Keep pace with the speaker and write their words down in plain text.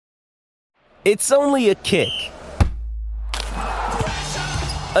It's only a kick,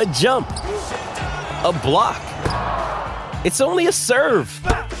 a jump, a block. It's only a serve.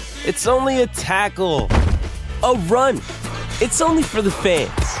 It's only a tackle, a run. It's only for the fans.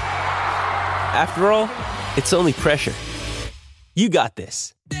 After all, it's only pressure. You got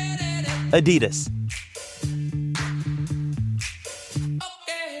this. Adidas.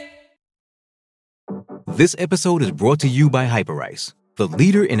 This episode is brought to you by Hyperice, the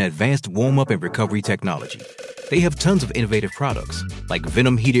leader in advanced warm-up and recovery technology. They have tons of innovative products, like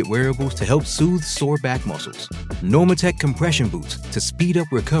Venom-heated wearables to help soothe sore back muscles, Normatec compression boots to speed up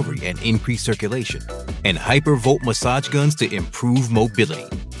recovery and increase circulation, and Hypervolt massage guns to improve mobility.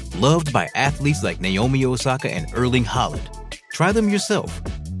 Loved by athletes like Naomi Osaka and Erling Haaland. Try them yourself.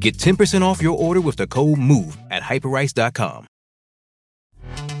 Get 10% off your order with the code MOVE at hyperice.com.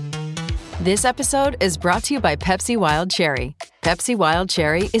 This episode is brought to you by Pepsi Wild Cherry. Pepsi Wild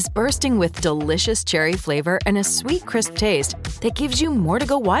Cherry is bursting with delicious cherry flavor and a sweet, crisp taste that gives you more to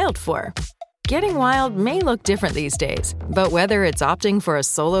go wild for. Getting wild may look different these days, but whether it's opting for a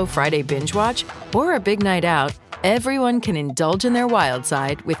solo Friday binge watch or a big night out, everyone can indulge in their wild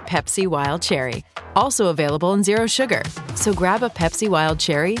side with Pepsi Wild Cherry. Also available in Zero Sugar. So grab a Pepsi Wild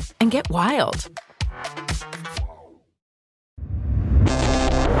Cherry and get wild.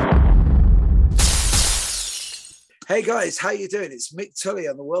 Hey guys, how you doing? It's Mick Tully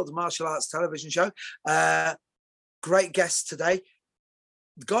on the World of Martial Arts television show. Great guest today.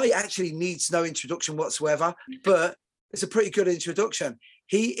 The guy actually needs no introduction whatsoever, but it's a pretty good introduction.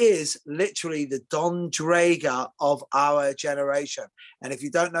 He is literally the Don Draper of our generation. And if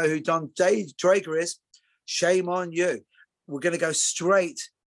you don't know who Don Draper is, shame on you. We're going to go straight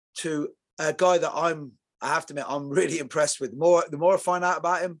to a guy that I have to admit, I'm really impressed with. The more I find out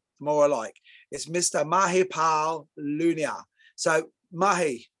about him, the more I like. It's Mr. Mahipal Lunia. So,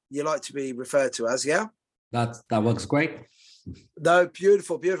 Mahi, you like to be referred to as, yeah? That works great. No,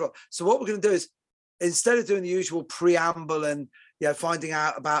 beautiful, beautiful. So what we're going to do is, instead of doing the usual preamble and finding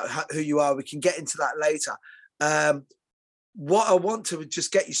out about who you are, we can get into that later. What I want to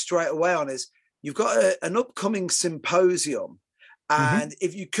just get you straight away on is, you've got an upcoming symposium. And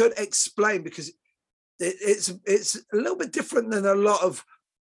if you could explain, because it's a little bit different than a lot of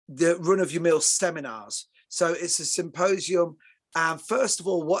the run-of-your-mill seminars. So it's a symposium. And first of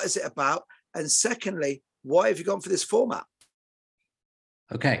all, what is it about? And secondly, why have you gone for this format?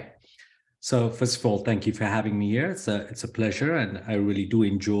 Okay. So first of all, thank you for having me here. It's a pleasure, and I really do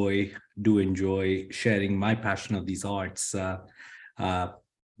enjoy sharing my passion of these arts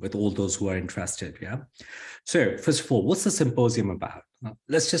with all those who are interested. Yeah. So first of all, what's the symposium about?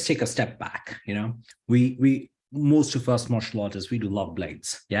 Let's just take a step back. We most of us martial artists, we do love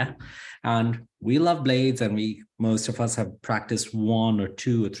blades, yeah, and we love blades, and most of us have practiced one or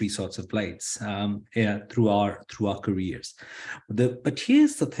two or three sorts of blades through our careers. But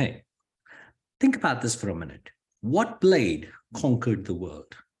here's the thing: think about this for a minute. What blade conquered the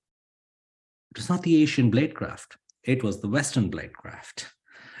world? It was not the Asian bladecraft; it was the Western bladecraft,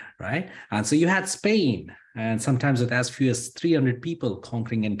 right? And so you had Spain, and sometimes with as few as 300 people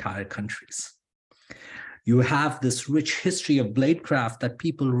conquering entire countries. You have this rich history of bladecraft that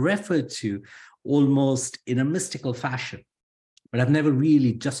people refer to almost in a mystical fashion, but I've never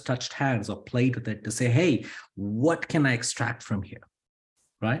really just touched hands or played with it to say, hey, what can I extract from here,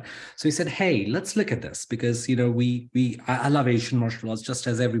 right? So he said, hey, let's look at this, because I love Asian martial arts just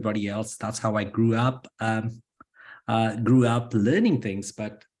as everybody else. That's how I grew up learning things.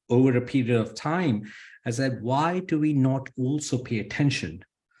 But over a period of time, I said, why do we not also pay attention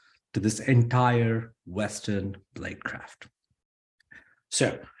to this entire Western bladecraft?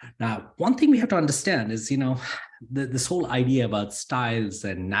 So now, one thing we have to understand is, this whole idea about styles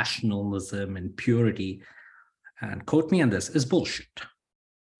and nationalism and purity, and quote me on this, is bullshit,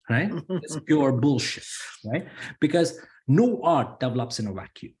 right? It's pure bullshit, right? Because no art develops in a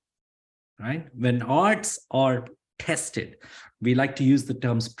vacuum, right? When arts are tested, we like to use the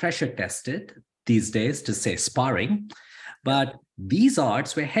terms pressure tested these days to say sparring, but these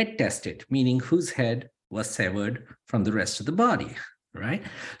arts were head tested, meaning whose head was severed from the rest of the body, right?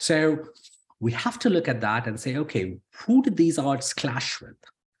 So we have to look at that and say, okay, who did these arts clash with?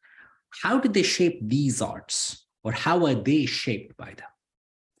 How did they shape these arts? Or how are they shaped by them?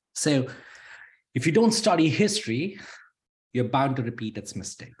 So if you don't study history, you're bound to repeat its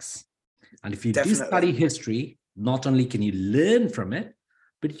mistakes. And if you do study history, not only can you learn from it,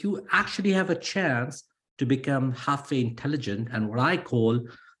 but you actually have a chance to become halfway intelligent, and what I call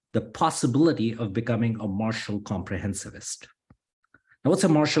the possibility of becoming a martial comprehensivist. Now, what's a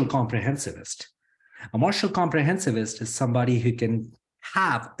martial comprehensivist? A martial comprehensivist is somebody who can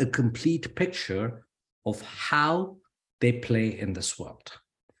have a complete picture of how they play in this world,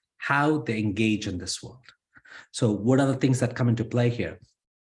 how they engage in this world. So what are the things that come into play here?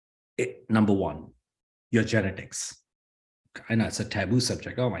 Number one, your genetics. I know it's a taboo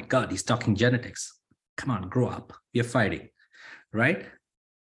subject. Oh my God, he's talking genetics. Come on, grow up. You're fighting, right?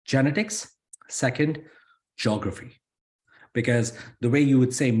 Genetics. Second, geography. Because the way you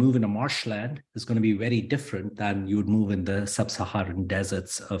would say move in a marshland is going to be very different than you would move in the sub-Saharan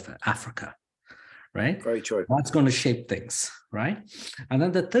deserts of Africa, right? Very true. That's going to shape things, right? And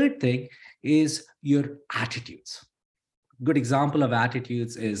then the third thing is your attitudes. Good example of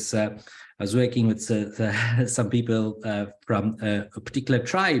attitudes is I was working with some people from a particular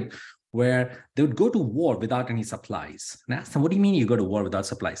tribe where they would go to war without any supplies. And I asked them, what do you mean you go to war without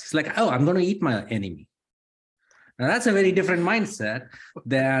supplies? He's like, oh, I'm going to eat my enemy. Now, that's a very different mindset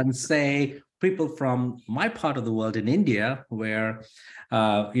than, say, people from my part of the world in India, where,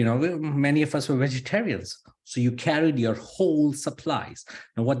 many of us were vegetarians. So you carried your whole supplies.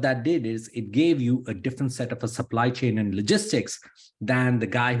 And what that did is it gave you a different set of a supply chain and logistics than the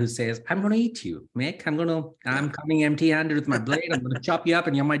guy who says, I'm going to eat you, Mick. I'm coming empty-handed with my blade. I'm going to chop you up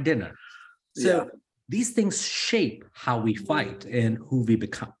and you're my dinner. So these things shape how we fight and who we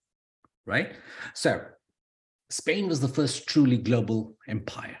become, right? So Spain was the first truly global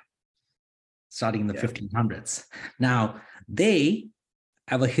empire, starting in the 1500s. Now, they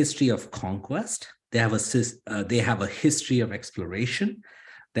have a history of conquest. They have a history of exploration.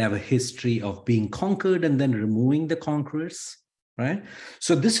 They have a history of being conquered and then removing the conquerors, right?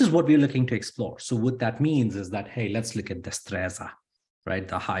 So this is what we're looking to explore. So what that means is that, hey, let's look at Destreza, right?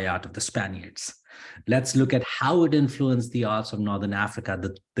 The high art of the Spaniards. Let's look at how it influenced the arts of Northern Africa,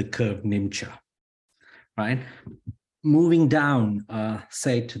 the curved nimcha, right? Moving down,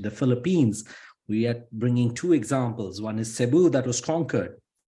 say, to the Philippines, we are bringing two examples. One is Cebu that was conquered.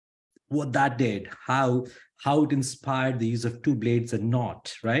 What that did, how it inspired the use of two blades and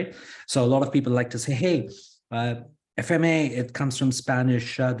not, right? So a lot of people like to say, hey, FMA, it comes from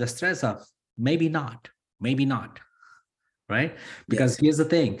Spanish destreza. Maybe not, right? Because here's the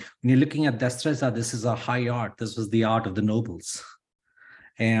thing, when you're looking at destreza, this is a high art. This was the art of the nobles.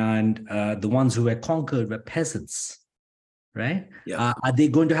 And the ones who were conquered were peasants, right? Yeah. Are they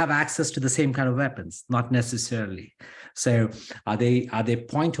going to have access to the same kind of weapons? Not necessarily. So are they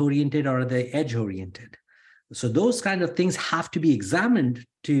point oriented or are they edge oriented? So those kind of things have to be examined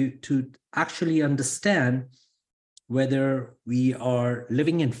to actually understand whether we are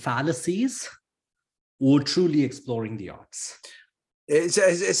living in fallacies or truly exploring the arts.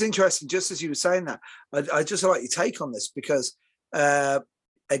 It's interesting, just as you were saying that, I just like your take on this because,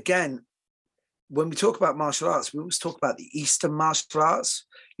 again, when we talk about martial arts, we always talk about the Eastern martial arts,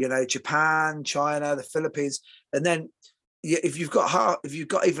 Japan, China, the Philippines. And then if you've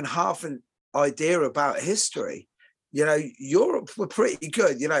got even half an idea about history, Europe were pretty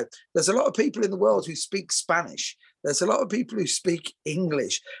good. There's a lot of people in the world who speak Spanish. There's a lot of people who speak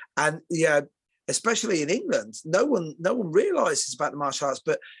English. And especially in England, no one realizes about the martial arts.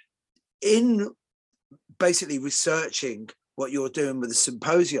 But in basically researching what you're doing with the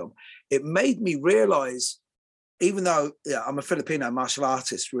symposium, it made me realize, even though I'm a Filipino martial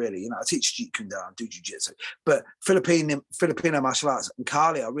artist, really, I teach Jeet Kune Do, I do jiu-jitsu, but Filipino martial arts and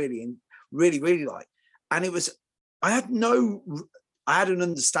Kali I really, really like. And I had an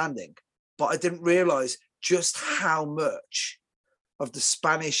understanding, but I didn't realize just how much of the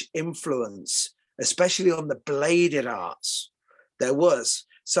Spanish influence, especially on the bladed arts, there was.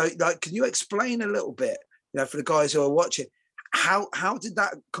 So, can you explain a little bit, for the guys who are watching, how did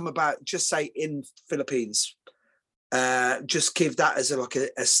that come about? Just say in Philippines, just give that as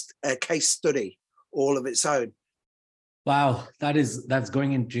a case study all of its own. Wow, that's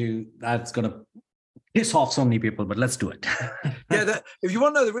going to piss off so many people, but let's do it. If you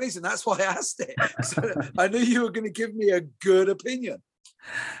want to know the reason, that's why I asked it. So I knew you were going to give me a good opinion.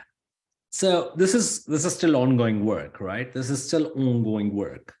 So this is still ongoing work, right? This is still ongoing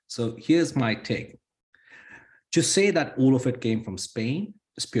work. So here's my take. To say that all of it came from Spain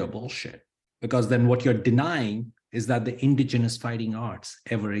is pure bullshit, because then what you're denying is that the indigenous fighting arts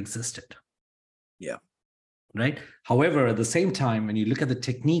ever existed. Yeah. Right. However, at the same time, when you look at the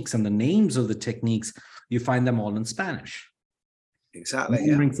techniques and the names of the techniques, you find them all in Spanish. Exactly.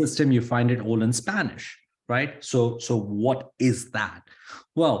 The ring system, you find it all in Spanish, right? So what is that?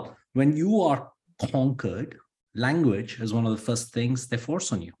 Well, when you are conquered, language is one of the first things they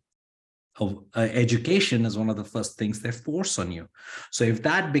force on you. Education is one of the first things they force on you. So if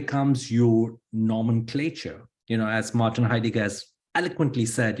that becomes your nomenclature, as Martin Heidegger has eloquently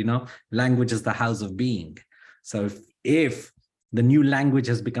said, language is the house of being. So if the new language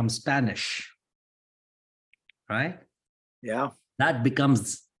has become Spanish, right? Yeah. That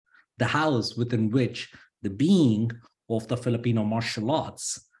becomes the house within which the being of the Filipino martial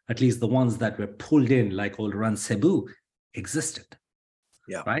arts, at least the ones that were pulled in, like Oluran Cebu, existed.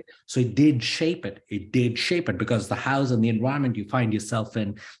 Yeah. Right. So it did shape it. It did shape it because the house and the environment you find yourself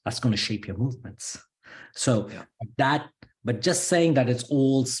in, that's going to shape your movements. So but just saying that it's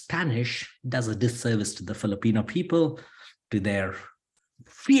all Spanish does a disservice to the Filipino people, to their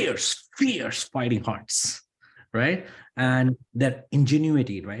fierce fighting hearts, right? And their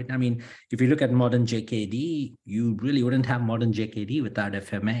ingenuity, right? I mean, if you look at modern JKD, you really wouldn't have modern JKD without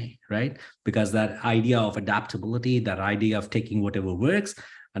FMA, right? Because that idea of adaptability, that idea of taking whatever works,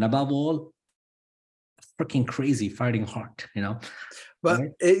 and above all, freaking crazy fighting heart, But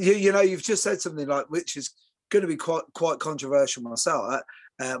right? you've just said something like, which is going to be quite controversial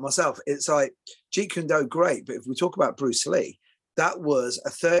myself. It's like Jeet Kune Do, great, but if we talk about Bruce Lee, that was a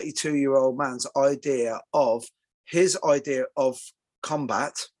 32-year-old man's idea of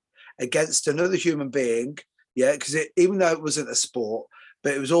combat against another human being. Yeah, because even though it wasn't a sport,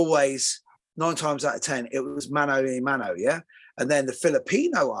 but it was always 9 times out of 10, it was mano a mano. Yeah, and then the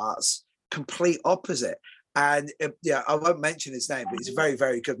Filipino arts, complete opposite. And I won't mention his name, but he's a very,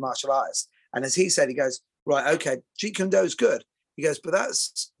 very good martial artist. And as he said, he goes, right, okay, Jeet Kune Do is good. He goes, but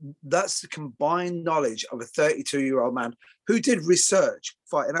that's the combined knowledge of a 32-year-old man who did research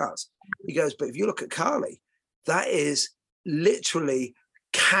fighting arts. He goes, but if you look at Kali, that is literally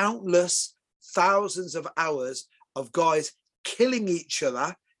countless thousands of hours of guys killing each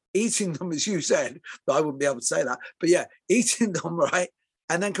other, eating them, as you said. But I wouldn't be able to say that. But yeah, eating them, right?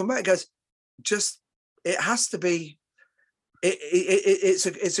 And then come back and goes, it has to be,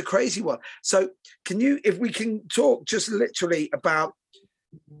 it's a crazy one. So if we can talk just literally about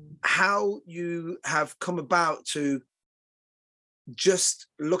how you have come about to just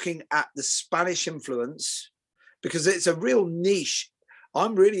looking at the Spanish influence, because it's a real niche.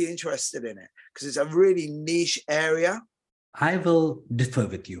 I'm really interested in it because it's a really niche area. I will differ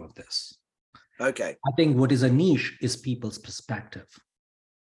with you on this. Okay. I think what is a niche is people's perspective.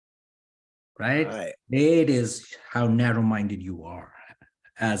 Right? It is how narrow-minded you are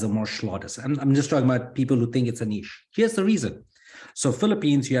as a martial artist. I'm just talking about people who think it's a niche. Here's the reason. So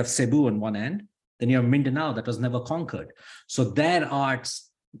Philippines, you have Cebu on one end, then you have Mindanao that was never conquered. So their arts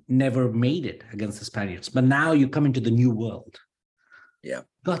never made it against the Spaniards. But now you come into the new world. Yeah.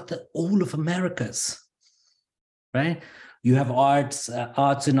 Got all of Americas, right? You have arts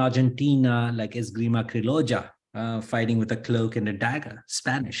in Argentina, like Esgrima Criolla, fighting with a cloak and a dagger,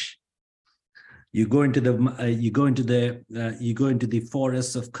 Spanish. You go into the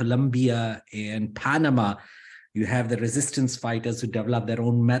forests of Colombia and Panama. You have the resistance fighters who develop their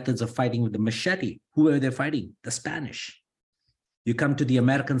own methods of fighting with the machete. Who are they fighting? The Spanish. You come to the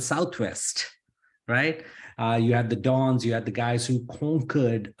American Southwest, right? You had the Dons. You had the guys who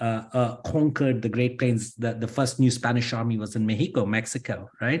conquered the Great Plains. The first new Spanish army was in Mexico,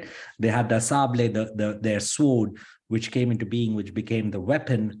 right? They had the sable, their sword, which came into being, which became the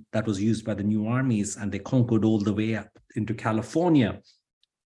weapon that was used by the new armies, and they conquered all the way up into California.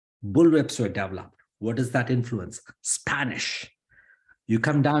 Bullwhips were developed. What is that influence? Spanish. You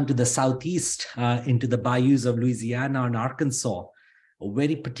come down to the southeast, into the bayous of Louisiana and Arkansas, a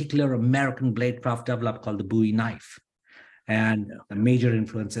very particular American bladecraft developed called the Bowie knife. And the major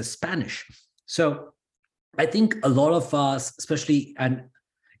influence is Spanish. So I think a lot of us, especially, and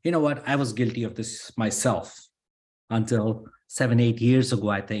you know what, I was guilty of this myself until 7-8 years ago,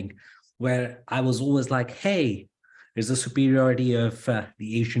 I think, where I was always like, hey, there's a superiority of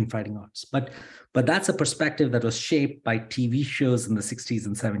the Asian fighting arts. But that's a perspective that was shaped by TV shows in the 60s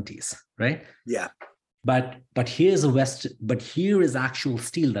and 70s, right? Yeah. But here is actual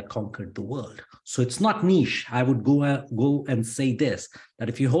steel that conquered the world. So it's not niche. I would go and say this, that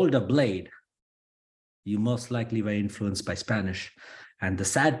if you hold a blade, you most likely were influenced by Spanish. And the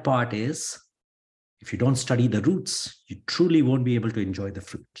sad part is, if you don't study the roots, you truly won't be able to enjoy the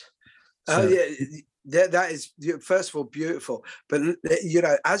fruit. So, that is, first of all, beautiful. But,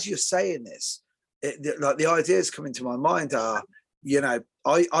 as you're saying this, like the ideas coming to my mind are,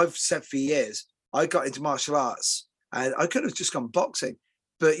 I've said for years, I got into martial arts and I could have just gone boxing.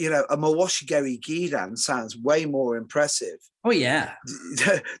 But, a Mawashigeri Gidan sounds way more impressive. Oh, yeah.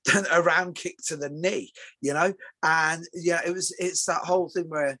 Than a round kick to the knee, And, it's that whole thing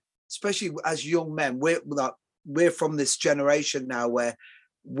where, especially as young men, we're from this generation now where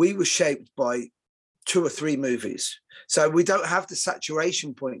we were shaped by 2 or 3 movies. So we don't have the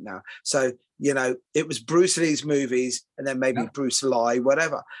saturation point now. So, it was Bruce Lee's movies and then maybe Bruce Lee,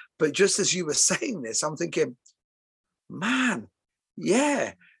 whatever. But just as you were saying this, I'm thinking, man,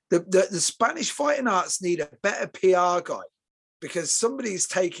 Yeah. The Spanish fighting arts need a better PR guy, because somebody's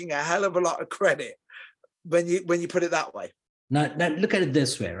taking a hell of a lot of credit when you put it that way. Now look at it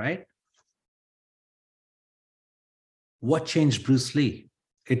this way, right? What changed Bruce Lee?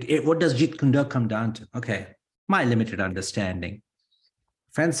 What does Jeet Kune Do come down to? Okay, my limited understanding.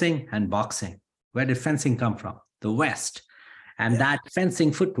 Fencing and boxing. Where did fencing come from? The West. And that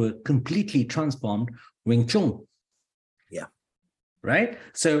fencing footwork completely transformed Wing Chun. Yeah. Right?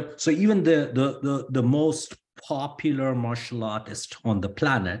 So even the most popular martial artist on the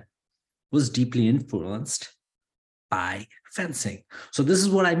planet was deeply influenced by fencing. So this is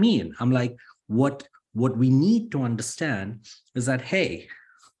what I mean. I'm like, what we need to understand is that, hey,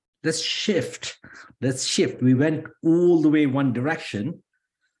 let's shift. We went all the way one direction,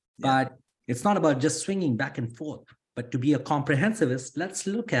 but it's not about just swinging back and forth. But to be a comprehensivist, let's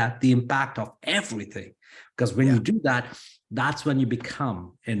look at the impact of everything. Because when you do that, that's when you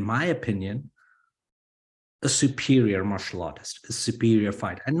become, in my opinion, a superior martial artist, a superior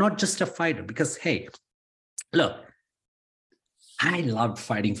fighter, and not just a fighter. Because, hey, look, I loved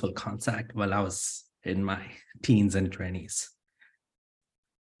fighting full contact while I was in my teens and 20s.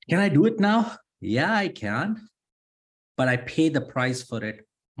 Can I do it now? Yeah, I can. But I pay the price for it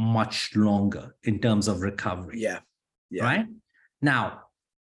much longer in terms of recovery. Yeah. Right? Now,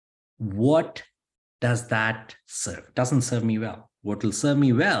 what does that serve? Doesn't serve me well. What will serve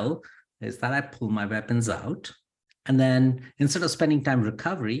me well is that I pull my weapons out, and then instead of spending time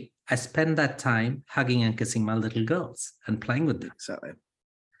recovery, I spend that time hugging and kissing my little girls and playing with them. Exactly.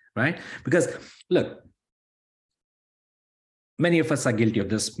 Right? Because look, many of us are guilty of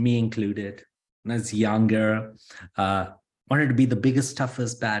this, me included. When I was younger, wanted to be the biggest,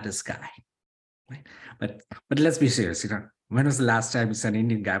 toughest, baddest guy. Right? But let's be serious, when was the last time you saw an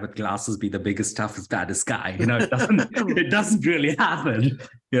Indian guy with glasses be the biggest, toughest, baddest guy? It doesn't really happen,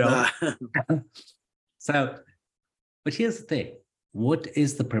 So, but here's the thing. What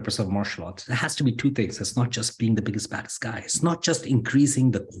is the purpose of martial arts? It has to be two things. It's not just being the biggest, baddest guy. It's not just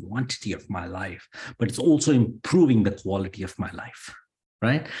increasing the quantity of my life, but it's also improving the quality of my life.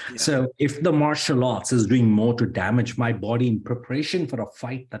 Right? Yeah. So if the martial arts is doing more to damage my body in preparation for a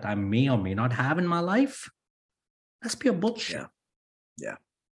fight that I may or may not have in my life, that's pure bullshit. Yeah.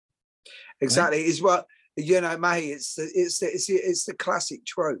 Exactly. Right? Is what, Mahi, it's the classic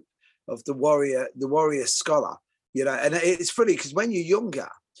trope of the warrior scholar, and it's funny because when you're younger,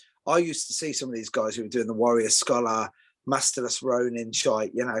 I used to see some of these guys who were doing the warrior scholar, Masterless Ronin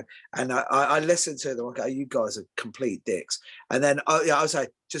shite, and I listened to them. I go, you guys are complete dicks. And then I was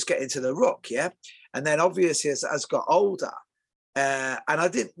like, just get into the rock, And then obviously as I got older, and I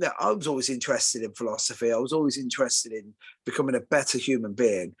was always interested in philosophy. I was always interested in becoming a better human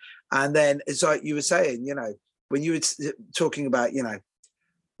being. And then it's like you were saying, when you were talking about,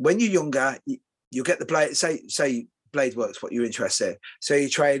 when you're younger, you get the blade. Say blade works, what you're interested in. So you're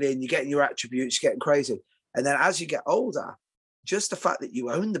training, you're getting your attributes, you're getting crazy. And then as you get older, just the fact that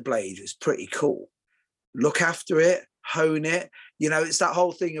you own the blade is pretty cool. Look after it, hone it. It's that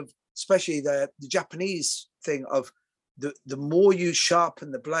whole thing of, especially the Japanese thing of the more you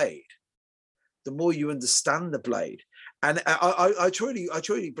sharpen the blade, the more you understand the blade. And I truly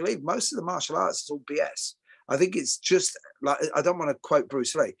believe most of the martial arts is all BS. I think it's just like, I don't want to quote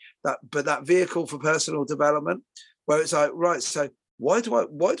Bruce Lee, but that vehicle for personal development, where it's like, right, so why do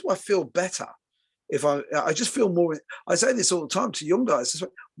I feel better? If I just feel more, I say this all the time to young guys,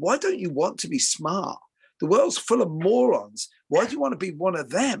 why don't you want to be smart? The world's full of morons. Why do you want to be one of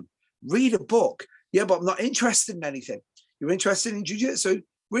them? Read a book. Yeah, but I'm not interested in anything. You're interested in jiu-jitsu?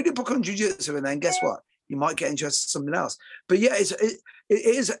 Read a book on jiu-jitsu, and then guess what? You might get interested in something else. But yeah, it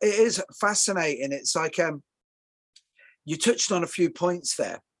is fascinating. It's like you touched on a few points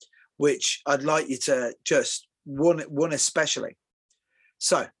there, which I'd like you to just one especially.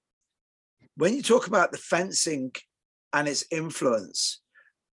 So, when you talk about the fencing and its influence,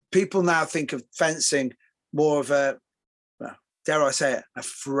 people now think of fencing more of a, dare I say it, a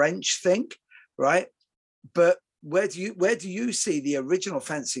French thing, right? But where do you see the original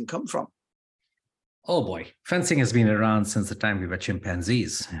fencing come from? Oh boy, fencing has been around since the time we were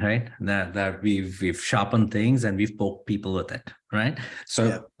chimpanzees, right? That we've sharpened things and we've poked people with it, right?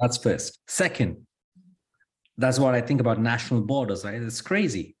 So that's first. Second, that's what I think about national borders, right? It's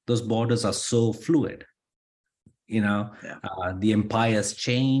crazy. Those borders are so fluid. The empires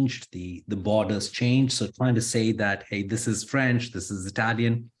changed, the borders changed. So trying to say that, hey, this is French, this is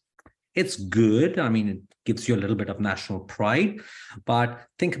Italian, it's good. I mean, it gives you a little bit of national pride, but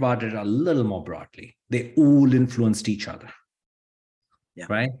think about it a little more broadly. They all influenced each other,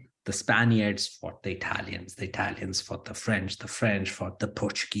 right? The Spaniards fought the Italians fought the French fought the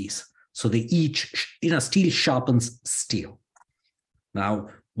Portuguese. So they each, steel sharpens steel. Now,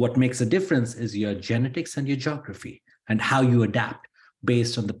 what makes a difference is your genetics and your geography and how you adapt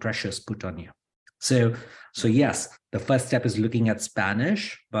based on the pressures put on you. So yes, the first step is looking at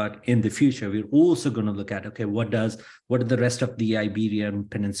Spanish, but in the future, we're also going to look at, okay, what did the rest of the Iberian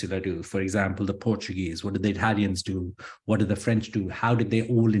Peninsula do? For example, the Portuguese, what did the Italians do? What did the French do? How did they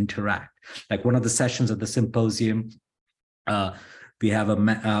all interact? Like one of the sessions of the symposium, we have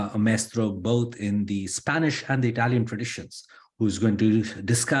a maestro both in the Spanish and the Italian traditions who's going to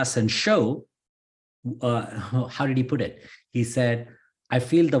discuss and show, how did he put it? He said, I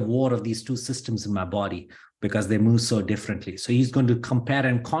feel the war of these two systems in my body because they move so differently. So he's going to compare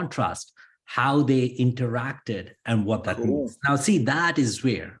and contrast how they interacted and what that means. Now, see, that's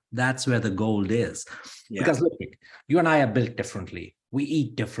where the gold is. Yeah. Because look, you and I are built differently. We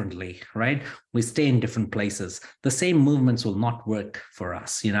eat differently, right? We stay in different places. The same movements will not work for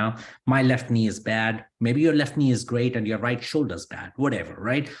us, My left knee is bad. Maybe your left knee is great and your right shoulder is bad, whatever,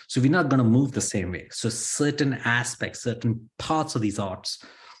 right? So we're not going to move the same way. So certain aspects, certain parts of these arts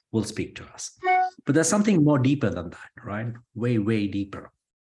will speak to us. But there's something more deeper than that, right? Way, way deeper.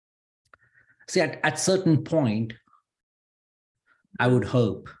 See, at certain point, I would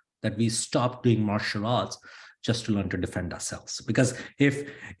hope that we stop doing martial arts just to learn to defend ourselves. Because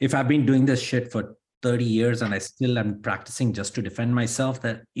if I've been doing this shit for 30 years and I still am practicing just to defend myself,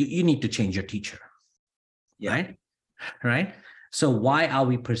 that you need to change your teacher. Yeah. Right? So why are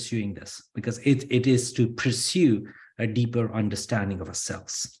we pursuing this? Because it is to pursue a deeper understanding of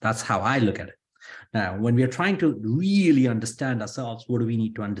ourselves. That's how I look at it. Now, when we are trying to really understand ourselves, what do we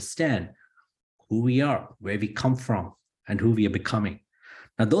need to understand? Who we are, where we come from, and who we are becoming.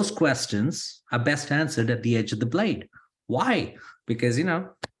 Now, those questions are best answered at the edge of the blade. Why? Because,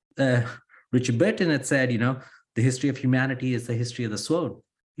 Richard Burton had said, the history of humanity is the history of the sword.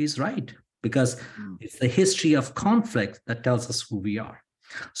 He's right, because it's the history of conflict that tells us who we are.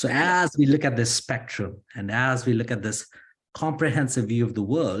 So as we look at this spectrum and as we look at this comprehensive view of the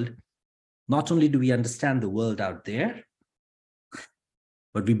world, not only do we understand the world out there,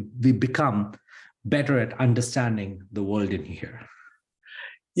 but we become better at understanding the world in here.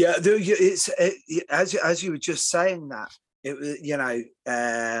 Yeah, it's as you were just saying that, it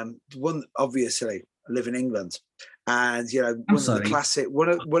was, one, obviously I live in England, and one of the classic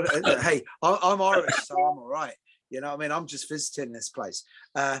hey, I'm Irish, so I'm all right. I'm just visiting this place,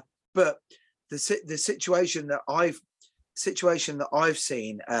 but the situation that I've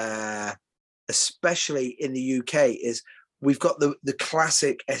seen, especially in the UK, is we've got the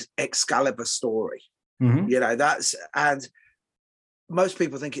classic Excalibur story. Mm-hmm. And most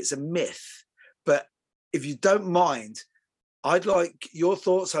people think it's a myth, but if you don't mind, I'd like your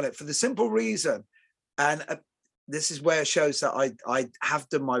thoughts on it for the simple reason, and this is where it shows that I have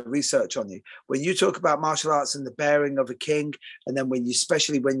done my research on you. When you talk about martial arts and the bearing of a king, and then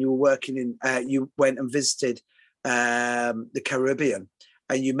especially when you were working in, you went and visited the Caribbean,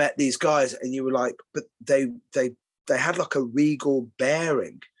 and you met these guys, and you were like, but they had like a regal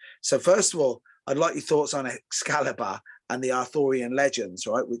bearing. So first of all, I'd like your thoughts on Excalibur and the Arthurian legends,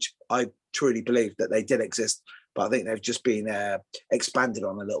 right? Which I truly believe that they did exist, but I think they've just been expanded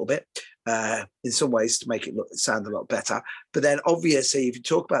on a little bit in some ways to make it sound a lot better. But then obviously, if you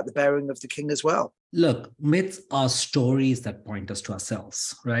talk about the bearing of the king as well. Look, myths are stories that point us to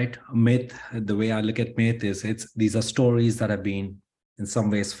ourselves, right? Myth, the way I look at myth is these are stories that have been in some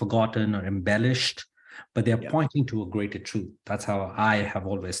ways forgotten or embellished, but they're pointing to a greater truth. That's how I have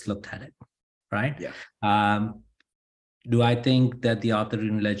always looked at it, right? Yeah. Do I think that the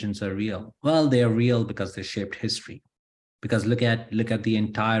Arthurian legends are real? Well, they are real because they shaped history. Because look at the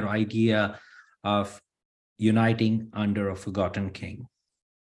entire idea of uniting under a forgotten king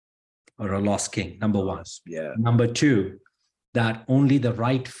or a lost king, number one. Yeah. Number two, that only the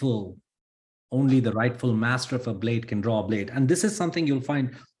rightful master of a blade can draw a blade. And this is something you'll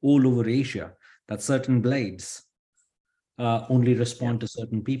find all over Asia, that certain blades only respond to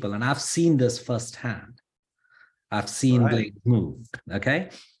certain people. And I've seen this firsthand. I've seen blades move, okay?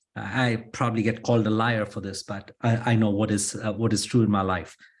 I probably get called a liar for this, but I know what is true in my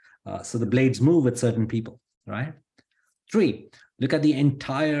life. So the blades move with certain people, right? 3, look at the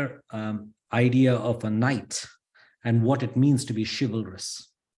entire idea of a knight and what it means to be chivalrous,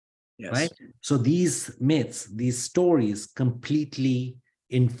 right? So these myths, these stories completely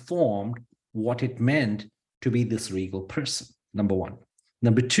informed what it meant to be this regal person, number one.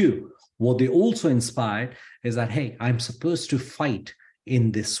 Number two, what they also inspired is that, hey, I'm supposed to fight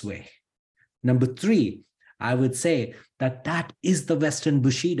in this way. Number 3, I would say that is the Western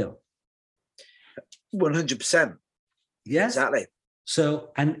Bushido. 100%. Yeah, exactly.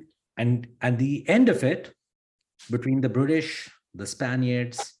 So and the end of it, between the British, the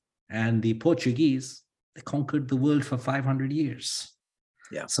Spaniards, and the Portuguese, they conquered the world for 500 years.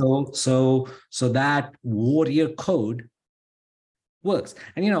 Yeah. So that warrior code works.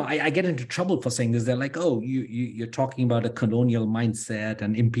 And I get into trouble for saying this. They're like, oh, you're talking about a colonial mindset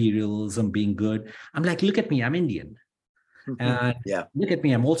and imperialism being good. I'm like, look at me, I'm Indian. And look at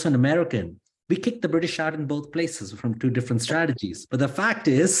me, I'm also an American. We kicked the British out in both places from two different strategies. But the fact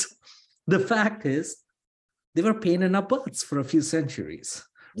is, they were pain in our butts for a few centuries,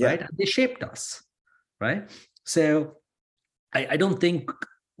 right? And they shaped us, right? So I don't think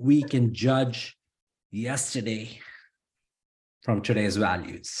we can judge yesterday from today's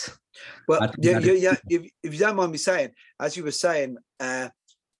values. Well, if you don't mind me saying, as you were saying,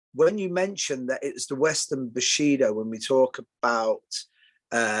 when you mentioned that it's the Western Bushido, when we talk about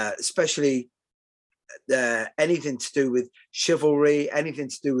especially anything to do with chivalry, anything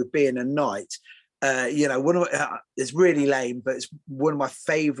to do with being a knight, one of it's really lame, but it's one of my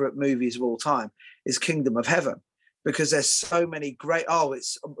favorite movies of all time is Kingdom of Heaven, because there's so many great.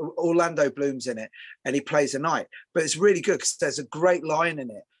 It's Orlando Bloom's in it, and he plays a knight, but it's really good because there's a great line in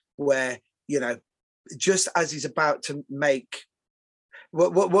it where just as he's about to make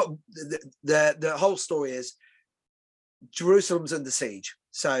what the whole story is, Jerusalem's under siege.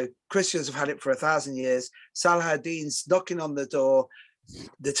 So Christians have had it for 1,000 years. Salah ad-Din's knocking on the door.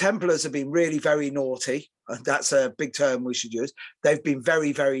 The Templars have been really very naughty. That's a big term we should use. They've been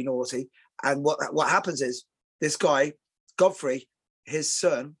very, very naughty. And what happens is this guy, Godfrey, his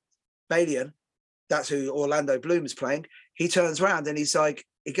son, Balian, that's who Orlando Bloom is playing, he turns around and he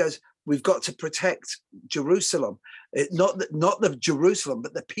goes, we've got to protect Jerusalem. Not the Jerusalem,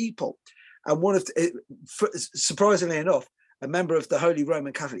 but the people. And surprisingly enough, a member of the Holy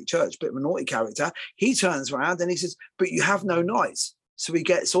Roman Catholic Church, bit of a naughty character, he turns around and he says, but you have no knights. So he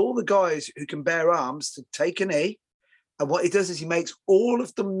gets all the guys who can bear arms to take a knee. And what he does is he makes all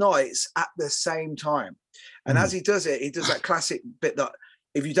of them knights at the same time. And as he does it, he does that classic bit that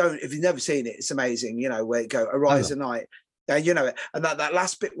if you've never seen it, it's amazing, where you go, arise a knight. And it. And that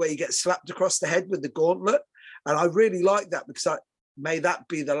last bit where you get slapped across the head with the gauntlet. And I really like that because may that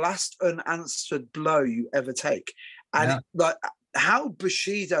be the last unanswered blow you ever take. And how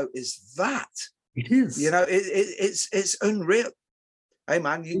Bushido is that? It is. It's unreal. Hey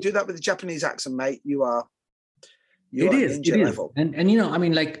man, you can do that with a Japanese accent, mate. You are ninja level. And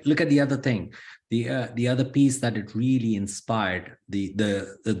look at the other thing. The other piece that it really inspired,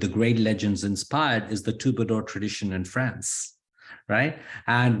 the great legends inspired, is the troubadour tradition in France, right?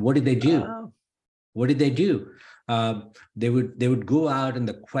 And what did they do? What did they do? They would go out in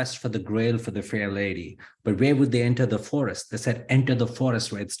the quest for the Grail for the fair lady. But where would they enter the forest? They said, enter the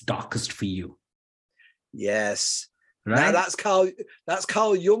forest where it's darkest for you. Yes. Right. Now that's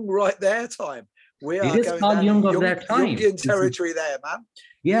Carl Jung right there, time. It is Carl Jung of that time. Jungian territory there, man.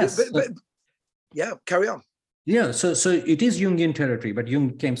 Yes. But yeah, carry on. Yeah, so it is Jungian territory, but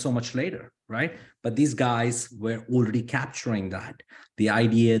Jung came so much later, right? But these guys were already capturing that, the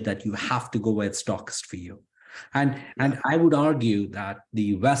idea that you have to go where it's darkest for you. And I would argue that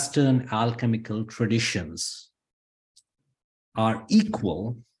the Western alchemical traditions are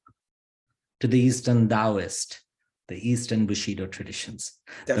equal to the Eastern Taoist, the Eastern Bushido traditions.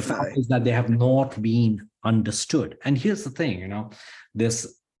 Definitely. The fact is that they have not been understood. And here's the thing,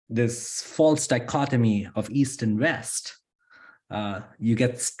 this false dichotomy of East and West, you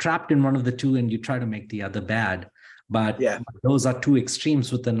get trapped in one of the two and you try to make the other bad. But those are two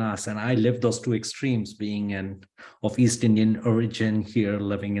extremes within us. And I live those two extremes, being of East Indian origin here,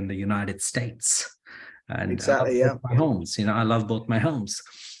 living in the United States. And exactly, my homes, I love both my homes.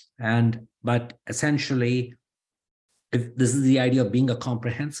 But essentially, if this is the idea of being a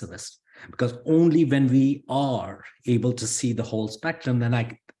comprehensivist, because only when we are able to see the whole spectrum,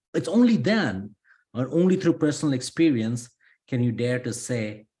 then it's only then, or only through personal experience, can you dare to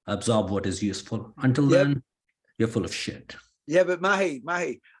say, absorb what is useful. Until then, you're full of shit. Yeah, but Mahi,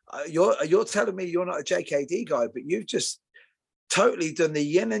 you're telling me you're not a JKD guy, but you've just totally done the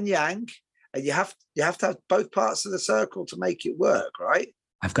yin and yang, and you have to have both parts of the circle to make it work, right?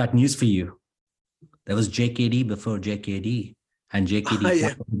 I've got news for you. There was JKD before JKD, and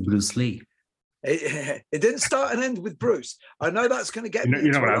JKD with Bruce Lee. It didn't start and end with Bruce. I know that's going to get me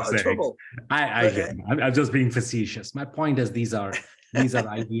into a lot of trouble. I'm just being facetious. My point is these are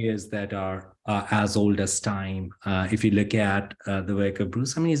ideas that are as old as time. If you look at the work of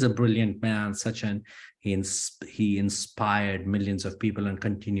Bruce, he's a brilliant man. He inspired millions of people and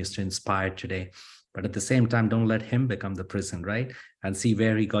continues to inspire today. But at the same time, don't let him become the prison, right? And see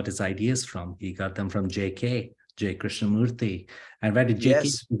where he got his ideas from. He got them from J Krishnamurti. And where did JK get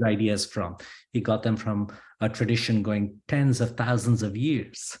his ideas from? He got them from a tradition going tens of thousands of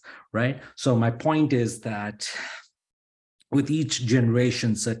years, right? So my point is that with each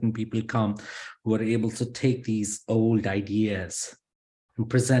generation, certain people come who are able to take these old ideas and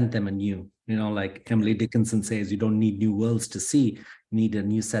present them anew. You know, like Emily Dickinson says, you don't need new worlds to see, you need a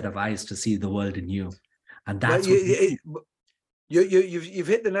new set of eyes to see the world anew. And that's you've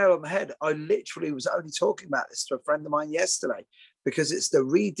hit the nail on the head. I literally was only talking about this to a friend of mine yesterday, because it's the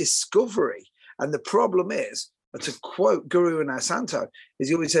rediscovery. And the problem is, to quote Guru Anasanto, is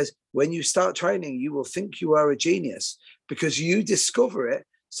he always says, when you start training, you will think you are a genius because you discover it.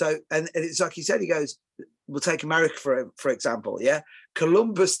 So, and it's like he said, he goes, we'll take America for example, yeah?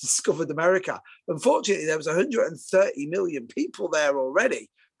 Columbus discovered America. Unfortunately, there was 130 million people there already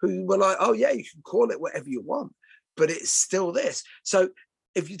who were like, oh yeah, you can call it whatever you want, but it's still this. So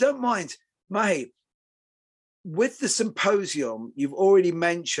if you don't mind, Mahi, with the symposium, you've already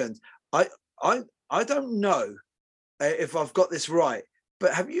mentioned, I don't know if I've got this right,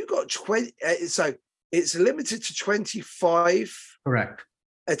 but have you got 20? So it's limited to 25 correct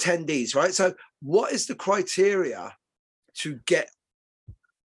attendees, right? So what is the criteria to get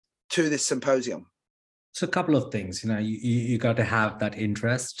to this symposium? So a couple of things, you got to have that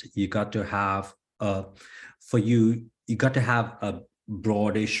interest. You got to have, you got to have a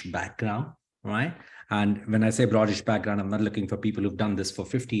broadish background, right? And when I say broadish background, I'm not looking for people who've done this for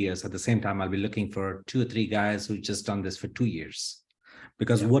 50 years. At the same time, I'll be looking for 2 or 3 guys who've just done this for 2 years.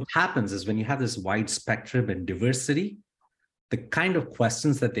 Because what happens is when you have this wide spectrum and diversity, the kind of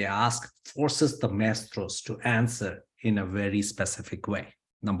questions that they ask forces the maestros to answer in a very specific way.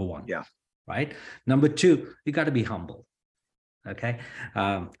 Number one. Yeah. Right. Number two, you got to be humble. Okay.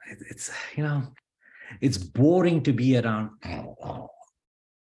 It's boring to be around.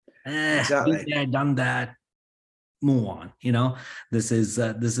 Exactly. Been there, done that. Move on. This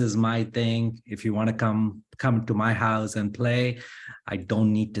is my thing. If you want to come to my house and play, I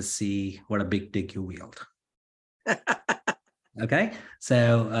don't need to see what a big dick you wield. Okay,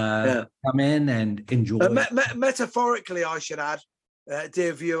 so come in and enjoy. Metaphorically, I should add,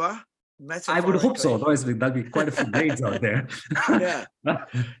 dear viewer. I would hope so. Otherwise, that'd be quite a few grades out there.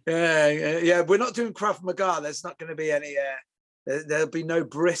 yeah. We're not doing Krav Maga. There's not going to be any. There'll be no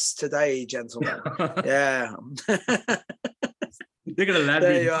bris today, gentlemen. Yeah. You're gonna land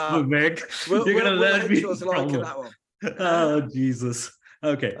me, Meg. You're gonna land me. That one. Oh Jesus.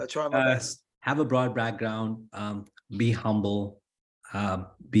 Okay. I'll try my best. Have a broad background. Be humble.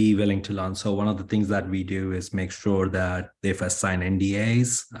 Be willing to learn. So one of the things that we do is make sure that they first sign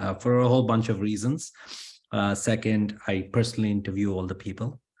NDAs for a whole bunch of reasons. Second, I personally interview all the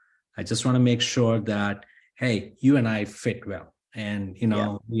people. I just want to make sure that, hey, you and I fit well, and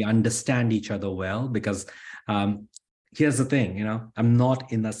we understand each other well. Because here's the thing, I'm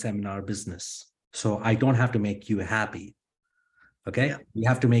not in the seminar business, so I don't have to make you happy. Okay, we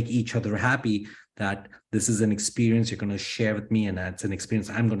have to make each other happy. That this is an experience you're going to share with me, and it's an experience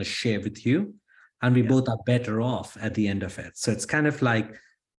I'm going to share with you, and we both are better off at the end of it. So it's kind of like,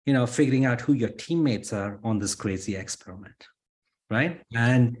 figuring out who your teammates are on this crazy experiment, right?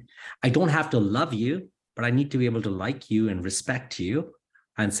 And I don't have to love you, but I need to be able to like you and respect you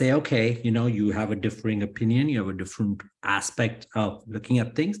and say, okay, you have a differing opinion, you have a different aspect of looking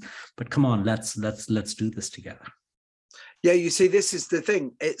at things, but come on, let's do this together. Yeah, you see, this is the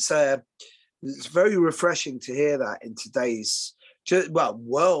thing. It's very refreshing to hear that in today's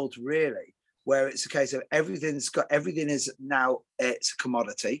world, really, where it's a case of everything is now, it's a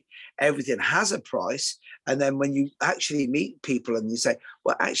commodity. Everything has a price. And then when you actually meet people and you say,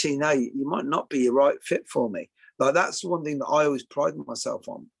 well, actually, no, you might not be the right fit for me. Like, that's the one thing that I always pride myself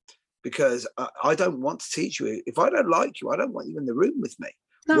on, because I don't want to teach you. If I don't like you, I don't want you in the room with me.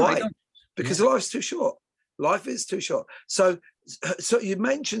 No, why? Because life's too short. Life is too short. So you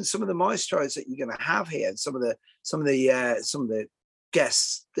mentioned some of the maestros that you're going to have here, and some of the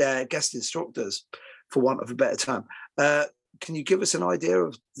guest instructors, for want of a better term. Can you give us an idea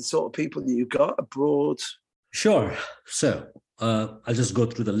of the sort of people that you've got abroad? Sure. So I'll just go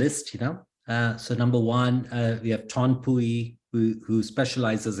through the list. So number one, we have Ton Pui, who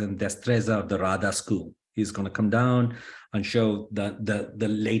specializes in Destreza of the Radha school. He's going to come down and show the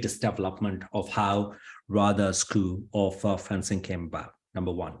latest development of how Radha school of fencing came about.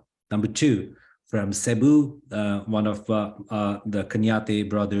 Number one. Number two, from Cebu, one of the Kanyate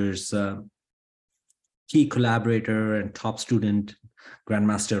brothers, key collaborator and top student,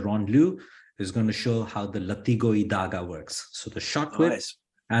 Grandmaster Ron Liu, is going to show how the Latigo Idaga works. So the short whip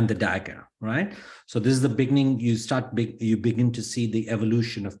and the dagger, right? So this is the beginning. You begin to see the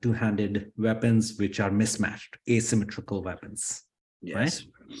evolution of two-handed weapons, which are mismatched, asymmetrical weapons, Yes. right?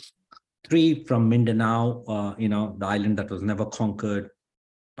 3 from Mindanao, the island that was never conquered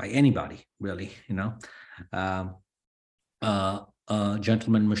by anybody, really,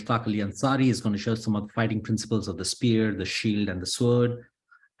 Gentleman Mushtaq Ali Ansari is going to show some of the fighting principles of the spear, the shield, and the sword.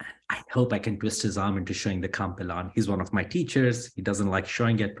 I hope I can twist his arm into showing the Kampilan. He's one of my teachers. He doesn't like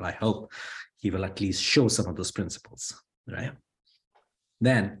showing it, but I hope he will at least show some of those principles, right?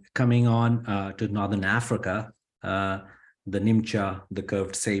 Then coming on to Northern Africa, the Nimcha, the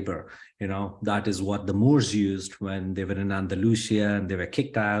curved saber, that is what the Moors used when they were in Andalusia and they were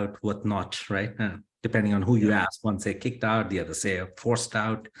kicked out, whatnot, right? Depending on who you ask, one say kicked out, the other say forced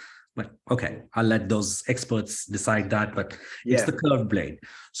out. But okay, I'll let those experts decide that. But it's the curved blade.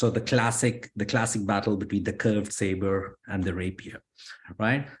 So the classic battle between the curved saber and the rapier,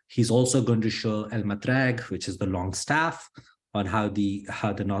 right? He's also going to show El Matrag, which is the long staff, on how the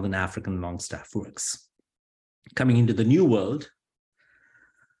Northern African long staff works. Coming into the New World,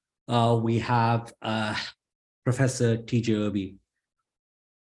 we have Professor T.J. Irby.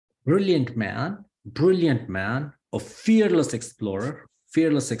 Brilliant man, a fearless explorer,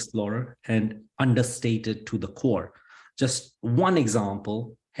 and understated to the core. Just one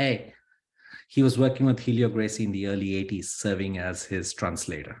example, he was working with Helio Gracie in the early 80s, serving as his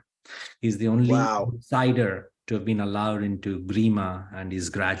translator. He's the only outsider to have been allowed into Grima, and he's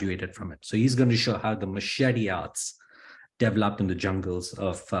graduated from it. So he's going to show how the machete arts developed in the jungles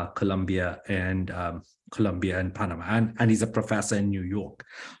of Colombia and Panama. And he's a professor in New York.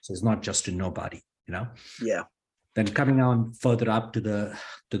 So it's not just a nobody, Yeah. Then coming on further up to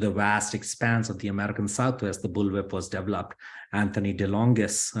the vast expanse of the American Southwest, the bullwhip was developed. Anthony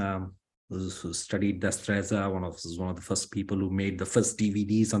DeLongis, who studied Destreza, was one of the first people who made the first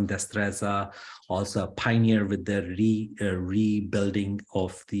DVDs on Destreza, also a pioneer with the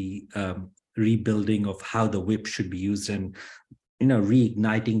rebuilding of how the whip should be used and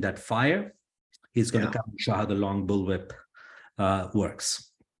reigniting that fire. He's going to come and show how the long bullwhip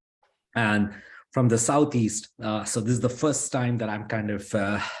works. And from the Southeast, so this is the first time that I'm kind of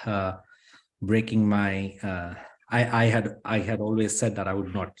breaking my. I had always said that I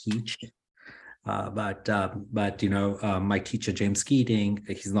would not teach, but my teacher James Keating,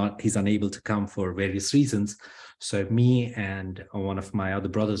 he's unable to come for various reasons. So me and one of my other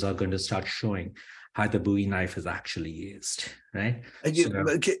brothers are going to start showing how the Bowie knife is actually used, right? And you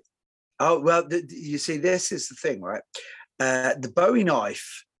see, this is the thing, right? The Bowie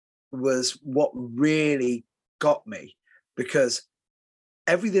knife was what really got me, because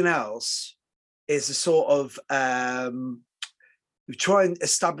everything else is a sort of try and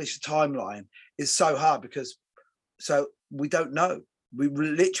establish a timeline is so hard, because we don't know. We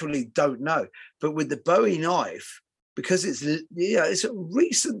literally don't know. But with the Bowie knife, because it's a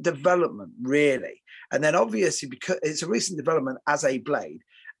recent development, really, and then obviously because it's a recent development as a blade,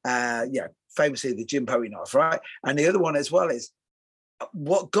 famously the Jim Bowie knife, right? And the other one as well is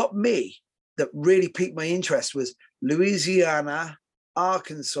what got me, that really piqued my interest, was Louisiana,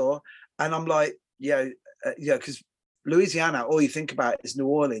 Arkansas, and I'm like, because Louisiana, all you think about is New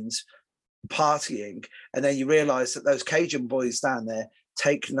Orleans partying, and then you realize that those Cajun boys down there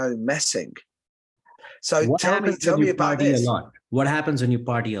take no messing. So tell me about this. What happens when you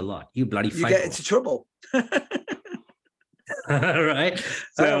party a lot? You bloody fight. You get into trouble. Right?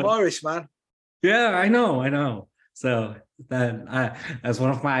 So, I'm Irish, man. Yeah, I know. So then, as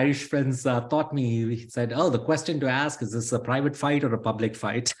one of my Irish friends taught me, he said, "Oh, the question to ask is this a private fight or a public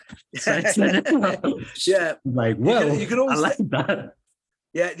fight?" So I said, yeah, like, well, you can always I like that.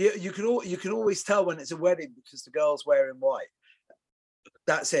 Yeah, you can always tell when it's a wedding because the girl's wearing white.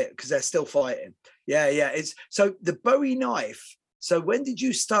 That's it, because they're still fighting. Yeah. It's so the Bowie knife. So when did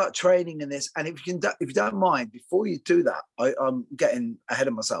you start training in this? And if you don't mind, before you do that, I'm getting ahead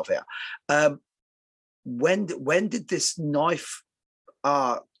of myself here. When did this knife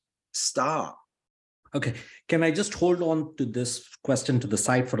art start? Okay, can I just hold on to this question to the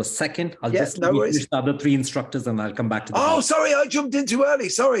side for a second? I'll finish the other 3 instructors and I'll come back to the sorry, I jumped in too early.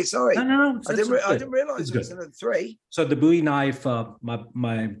 Sorry. No. I didn't realize it was another 3. So the Bowie knife,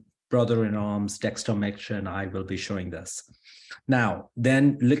 my brother-in-arms, Dexter Mitch, and I will be showing this. Now,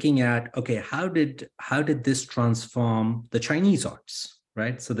 then looking at, okay, how did this transform the Chinese arts,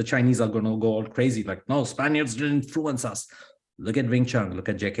 right? So the Chinese are going to go all crazy, like, no, Spaniards didn't influence us. Look at Wing Chun, look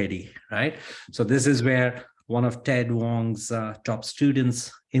at JKD, right? So this is where one of Ted Wong's top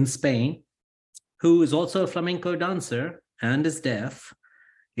students in Spain, who is also a flamenco dancer and is deaf,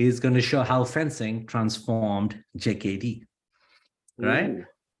 is going to show how fencing transformed JKD, right? Ooh.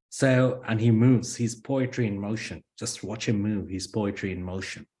 So, and he moves, he's poetry in motion. Just watch him move, he's poetry in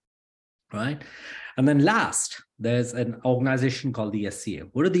motion, right? And then last, there's an organization called the SCA.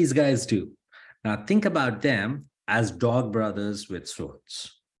 What do these guys do? Now, think about them as dog brothers with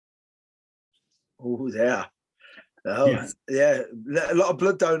swords. Oh, yeah. Oh, Yes. yeah. A lot of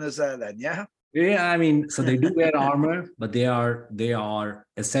blood donors there then, yeah? Yeah, I mean, so they do wear armor, but they are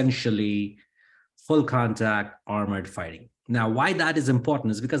essentially full contact armored fighting. Now, why that is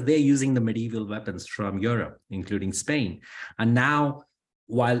important is because they're using the medieval weapons from Europe, including Spain. And now,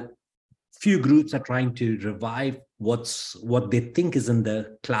 while few groups are trying to revive what they think is in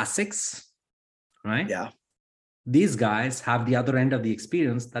the classics, right? Yeah. These guys have the other end of the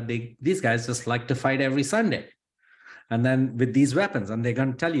experience that these guys just like to fight every Sunday. And then with these weapons, and they're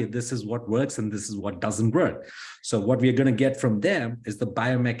going to tell you this is what works and this is what doesn't work. So what we're going to get from them is the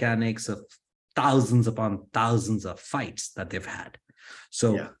biomechanics of thousands upon thousands of fights that they've had.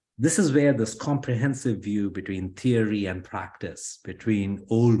 So this is where this comprehensive view between theory and practice, between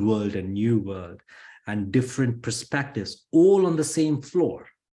old world and new world, and different perspectives, all on the same floor.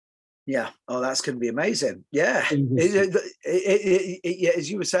 Yeah. Oh, that's going to be amazing. Yeah. As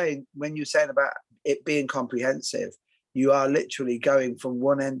you were saying, when you were saying about it being comprehensive, you are literally going from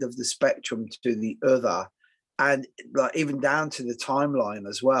one end of the spectrum to the other, and like even down to the timeline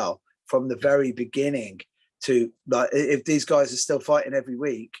as well, from the very beginning to like if these guys are still fighting every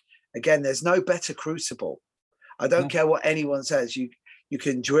week, again, there's no better crucible. I don't care what anyone says. You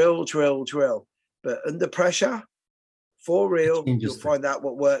can drill, but under pressure, for real, you'll find out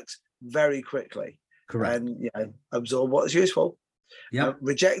what works very quickly. Correct. And absorb what is useful. Yeah.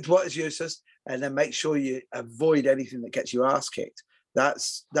 Reject what is useless, and then make sure you avoid anything that gets your ass kicked. That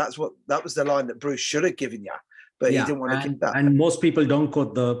was the line that Bruce should have given you, but he didn't want to keep that. And most people don't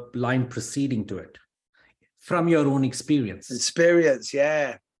quote the line preceding to it. From your own experience. Experience,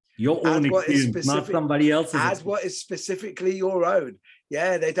 yeah. Your own experience, not somebody else's. Add what is specifically your own.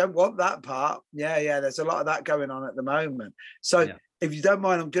 Yeah, they don't want that part. Yeah. There's a lot of that going on at the moment. So if you don't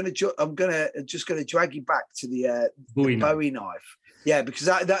mind, I'm gonna just gonna drag you back to the Bowie knife. Yeah, because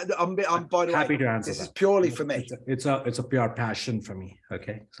I'm by the happy way, to answer this that. is purely for me. It's a pure passion for me.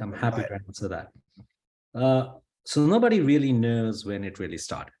 Okay, so I'm happy to answer that. So nobody really knows when it really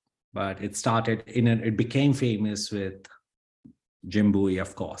started, but it started it became famous with Jim Bowie,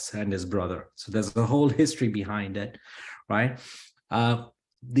 of course, and his brother. So there's a whole history behind it, right?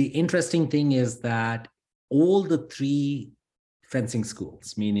 The interesting thing is that all the three fencing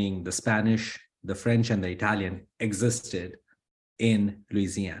schools, meaning the Spanish, the French, and the Italian, existed in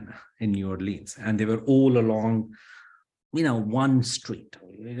Louisiana, in New Orleans. And they were all along, one street.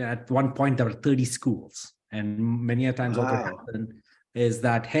 At one point, there were 30 schools. And many a times what would happen is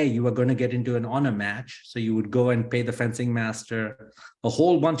that, hey, you were going to get into an honor match. So you would go and pay the fencing master a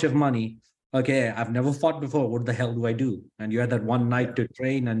whole bunch of money. Okay, I've never fought before. What the hell do I do? And you had that one night to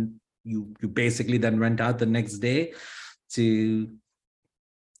train, and you basically then went out the next day to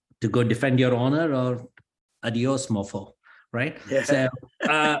go defend your honor, or adios, mofo. Right. Yeah. So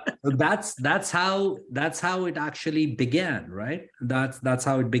that's how it actually began. Right. That's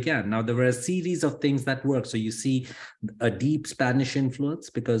how it began. Now, there were a series of things that work. So you see a deep Spanish influence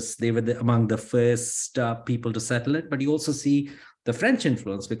because they were among the first people to settle it. But you also see the French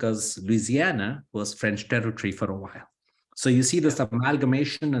influence because Louisiana was French territory for a while. So you see this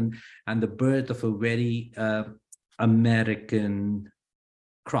amalgamation and the birth of a very American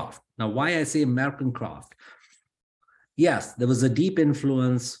craft. Now, why I say American craft? Yes, there was a deep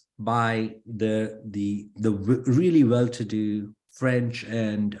influence by the really well-to-do French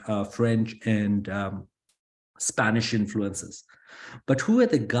and Spanish influences. But who are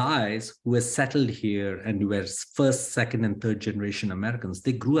the guys who were settled here and who were first, second, and third generation Americans?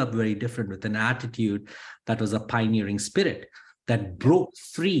 They grew up very different with an attitude that was a pioneering spirit that broke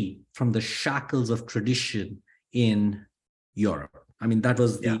free from the shackles of tradition in Europe. I mean, that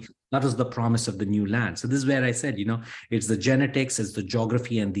was the promise of the new land. So this is where I said, it's the genetics, it's the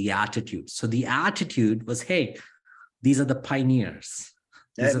geography, and the attitude. So the attitude was, hey, these are the pioneers.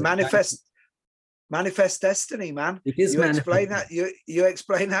 Manifest destiny, man. It is. You explain that. You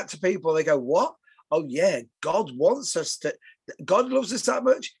explain that to people. They go, "What? Oh yeah, God wants us to. God loves us that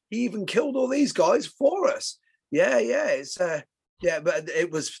much. He even killed all these guys for us." Yeah. It's but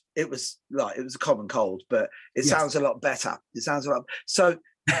it was like it was a common cold, but it sounds a lot better. It sounds a lot. So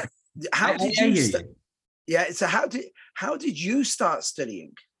how did you? So how did you start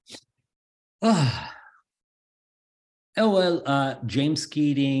studying? James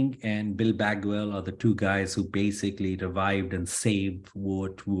Keating and Bill Bagwell are the two guys who basically revived and saved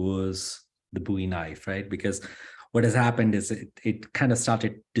what was the Bowie knife, right? Because what has happened is it kind of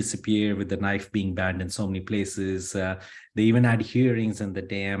started to disappear with the knife being banned in so many places. They even had hearings in the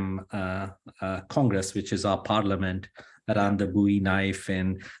damn Congress, which is our parliament, around the Bowie knife,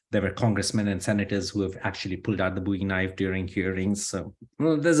 and there were congressmen and senators who have actually pulled out the Bowie knife during hearings. So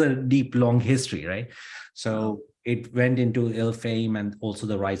there's a deep, long history, right? So it went into ill fame and also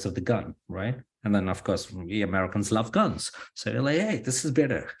the rise of the gun, right? And then, of course, we Americans love guns. So they're like, hey, this is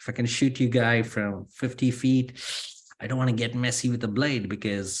better. If I can shoot you guy from 50 feet, I don't want to get messy with the blade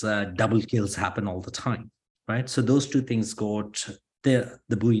because double kills happen all the time, right? So those two things got the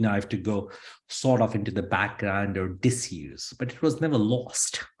Bowie knife to go sort of into the background or disuse, but it was never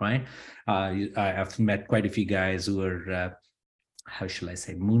lost, right? I've met quite a few guys who are, how shall I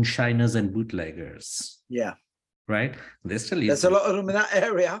say, moonshiners and bootleggers. Yeah. Right? They still use There's a lot of them in that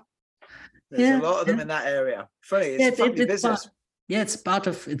area. There's a lot of them in that area. Funny, it's a family business. It's part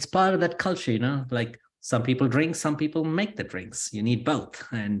of that culture, you know, like some people drink, some people make the drinks. You need both.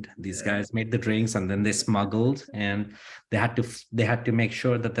 And these guys made the drinks and then they smuggled, and they had to make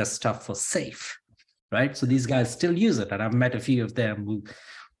sure that their stuff was safe, right? So these guys still use it. And I've met a few of them who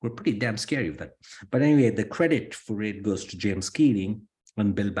were pretty damn scary with it. But anyway, the credit for it goes to James Keating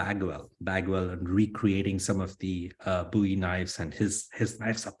and Bill Bagwell and recreating some of the Bowie knives, and his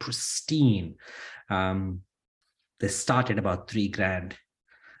knives are pristine. They start at about $3,000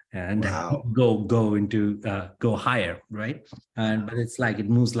 and go higher, right? But it's like it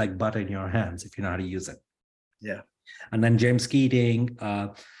moves like butter in your hands if you know how to use it. Yeah. And then James Keating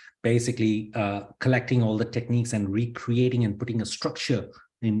basically collecting all the techniques and recreating and putting a structure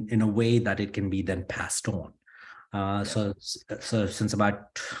in a way that it can be then passed on. So since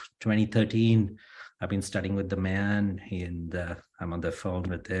about 2013, I've been studying with the man, and I'm on the phone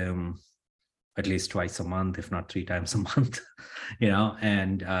with him at least twice a month, if not 3 times a month, you know.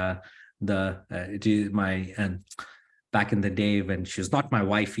 And back in the day when she was not my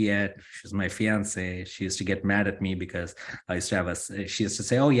wife yet, she was my fiance, she used to get mad at me because I used to have she used to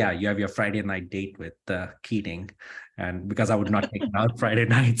say, oh yeah, you have your Friday night date with Keating, and because I would not take her out Friday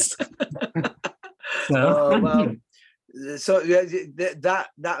nights. So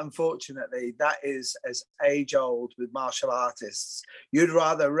that unfortunately, that is as age old with martial artists. You'd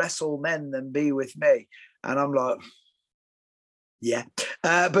rather wrestle men than be with me, and I'm like, yeah,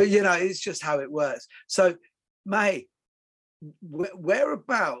 but you know, it's just how it works. So, May,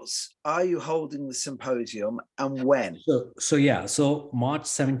 whereabouts are you holding the symposium, and when? So March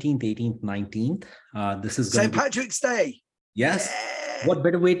 17th, 18th, 19th. This is St. Patrick's Day. Yes. Yeah. What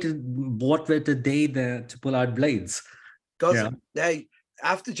better day to pull out blades? Because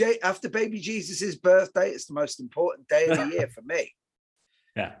after baby Jesus's birthday, it's the most important day of the year for me.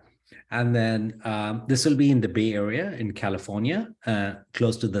 Yeah. And then this will be in the Bay Area in California,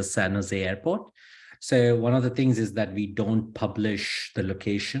 close to the San Jose airport. So one of the things is that we don't publish the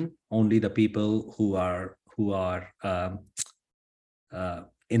location. Only the people who are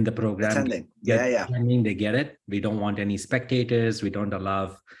in the program attending. Attending, they get it. We don't want any spectators. We don't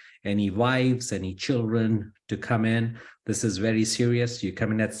allow any wives, any children to come in. This is very serious. You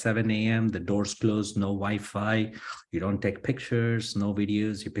come in at 7 a.m., the doors close, no Wi-Fi. You don't take pictures, no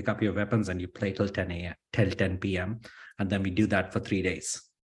videos. You pick up your weapons and you play till 10 p.m. And then we do that for 3 days.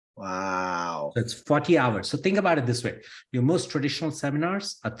 Wow. So it's 40 hours. So think about it this way. Your most traditional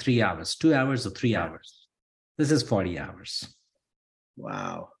seminars are 3 hours, 2 hours or 3 hours. This is 40 hours.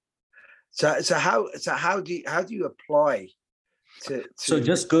 Wow. So how do you apply to so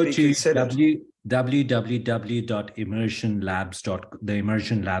just go to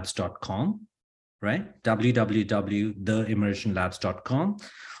www.theimmersionlabs.com, right? www.theimmersionlabs.com.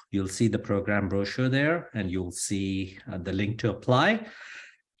 You'll see the program brochure there, and you'll see the link to apply.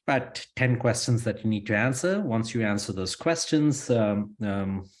 About 10 questions that you need to answer. Once you answer those questions,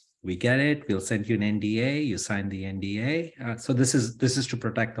 we get it. We'll send you an NDA. You sign the NDA. So this is to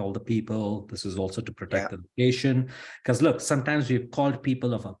protect all the people. This is also to protect the location. Because look, sometimes we've called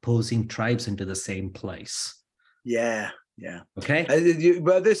people of opposing tribes into the same place. Yeah. Okay.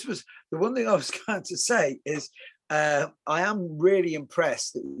 Well, this was the one thing I was going to say is I am really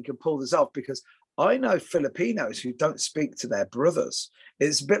impressed that you can pull this off, because I know Filipinos who don't speak to their brothers.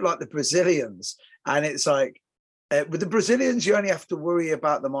 It's a bit like the Brazilians, and it's like, with the Brazilians, you only have to worry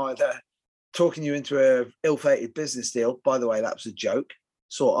about them either talking you into a ill-fated business deal. By the way, that was a joke,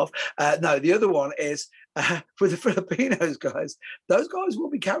 sort of. No, the other one is with the Filipinos guys. Those guys will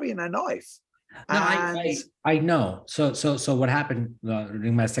be carrying a knife. No, I know. So what happened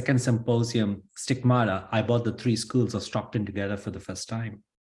during my second symposium, Stigmata, I brought the 3 schools of Stockton together for the first time.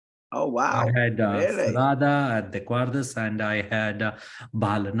 Oh, wow. I had really? Ferrada at the Guardas, and I had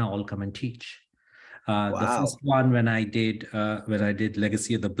Bahalana all come and teach. The Wow. first one when I did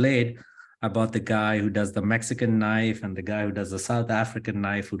Legacy of the Blade, I bought the guy who does the Mexican knife and the guy who does the South African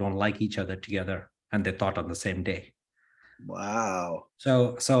knife who don't like each other together, and they thought on the same day. Wow.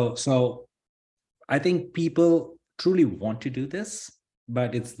 So I think people truly want to do this,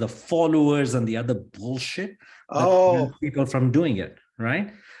 but it's the followers and the other bullshit that prevents people from doing it,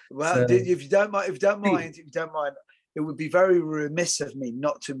 right? Well, So- if you don't mind, it would be very remiss of me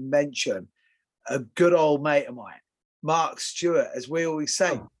not to mention a good old mate of mine, Mark Stewart, as we always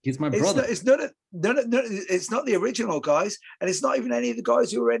say. Oh, he's my brother. It's not the original guys, and it's not even any of the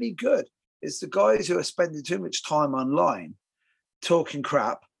guys who are any good. It's the guys who are spending too much time online talking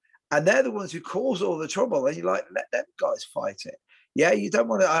crap, and they're the ones who cause all the trouble. And you're like, let them guys fight it. Yeah, you don't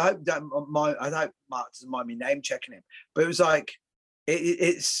want to. I hope Mark doesn't mind me name checking him, but it was like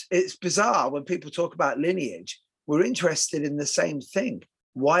it's bizarre when people talk about lineage. We're interested in the same thing.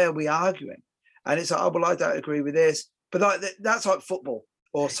 Why are we arguing? And it's like, oh well, I don't agree with this, but that's like football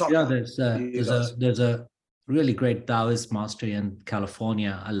or soccer. Yeah, there's a really great Taoist master in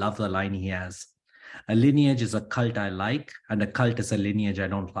California. I love the line he has. A lineage is a cult I like, and a cult is a lineage I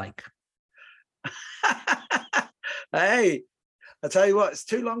don't like. Hey, I tell you what, it's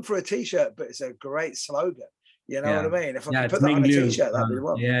too long for a t-shirt, but it's a great slogan. You know what I mean? If I could put that on a t-shirt, that'd be the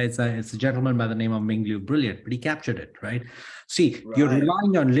one. Yeah, it's a gentleman by the name of Ming Liu. Brilliant, but he captured it, right? See, you're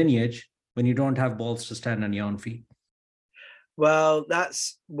relying on lineage when you don't have balls to stand on your own feet. Well,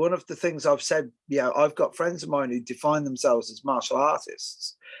 that's one of the things I've said. Yeah, I've got friends of mine who define themselves as martial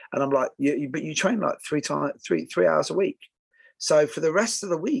artists, and I'm like, but you train like three hours a week. So for the rest of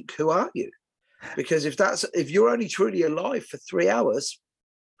the week, who are you? Because if you're only truly alive for 3 hours,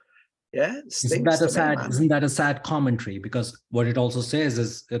 yeah, isn't that a sad commentary? Because what it also says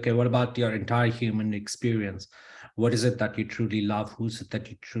is, okay, what about your entire human experience? What is it that you truly love? Who's it that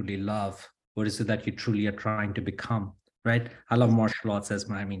you truly love? What is it that you truly are trying to become? Right? I love martial arts.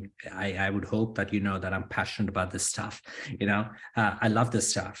 I would hope that you know that I'm passionate about this stuff. I love this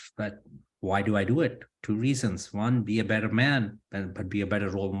stuff, but why do I do it? 2 reasons. One, be a better man, but be a better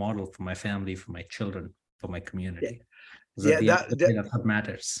role model for my family, for my children, for my community. That's what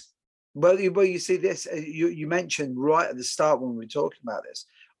matters. Well, you see this. You mentioned right at the start when we were talking about this.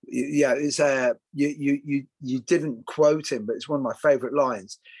 Yeah, it's you didn't quote him, but it's one of my favorite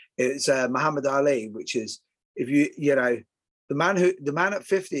lines. It's Muhammad Ali, which is the man at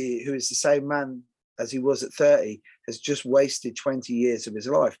 50 who is the same man as he was at 30 has just wasted 20 years of his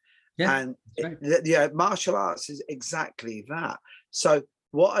life. Yeah, and right. Martial arts is exactly that. So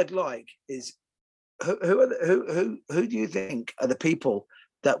what I'd like is who do you think are the people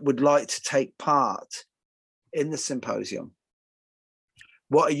that would like to take part in the symposium?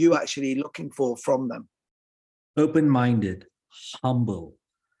 What are you actually looking for from them? Open-minded, humble,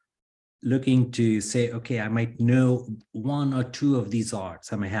 looking to say, okay, I might know 1 or 2 of these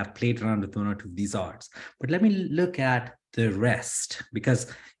arts. I may have played around with 1 or 2 of these arts, but let me look at the rest, because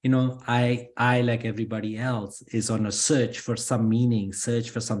I like everybody else is on a search for some meaning, search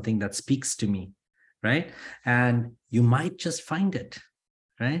for something that speaks to me, right? And you might just find it,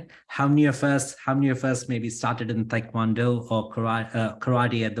 right? How many of us maybe started in Taekwondo or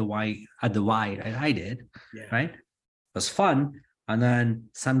karate at the Y, right? I did, right? It was fun. And then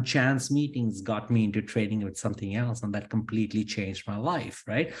some chance meetings got me into training with something else, and that completely changed my life,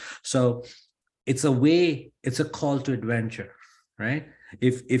 right? So it's a call to adventure, right?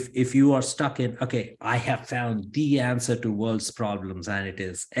 If you are stuck in, okay, I have found the answer to world's problems and it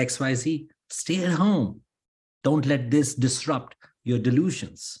is XYZ, stay at home. Don't let this disrupt your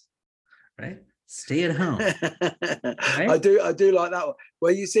delusions, right? Stay at home. Right? I do like that one.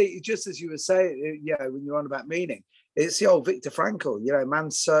 Well, you see, just as you were saying, when you're on about meaning, it's the old Viktor Frankl,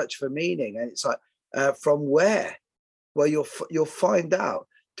 man's search for meaning. And it's like, from where? Well, you'll find out.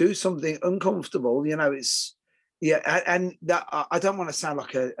 Do something uncomfortable, and that I don't want to sound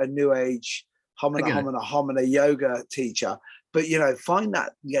like a new age homina yoga teacher, but find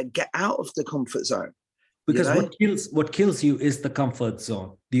that, get out of the comfort zone. Because what kills you is the comfort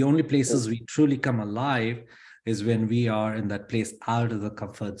zone. The only places we truly come alive is when we are in that place out of the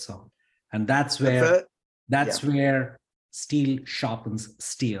comfort zone. And that's where steel sharpens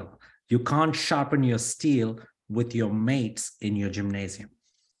steel. You can't sharpen your steel with your mates in your gymnasium.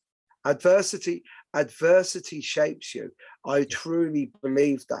 Adversity shapes you. I truly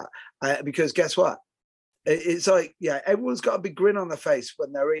believe that, because guess what? It's like, everyone's got a big grin on their face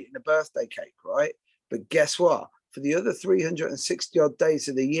when they're eating a birthday cake, right? But guess what? For the other 360 odd days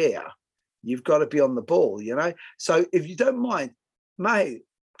of the year, you've got to be on the ball, So if you don't mind, mate,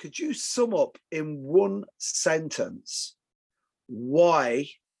 could you sum up in 1 sentence why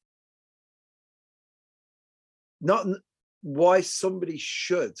not why somebody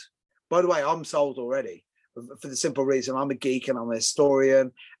should. By the way, I'm sold already for the simple reason I'm a geek and I'm a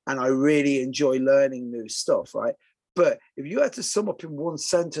historian and I really enjoy learning new stuff, right? But if you had to sum up in one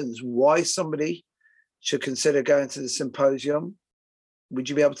sentence why somebody should consider going to the symposium, would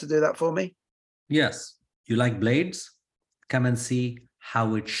you be able to do that for me? Yes. You like blades? Come and see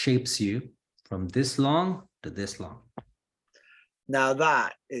how it shapes you from this long to this long. Now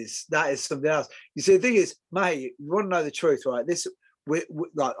that is something else. You see, the thing is, mate, you want to know the truth, right? We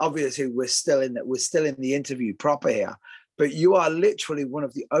like obviously we're still in the interview proper here, but you are literally one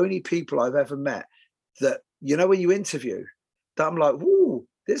of the only people I've ever met that, you know, when you interview, that I'm like, ooh,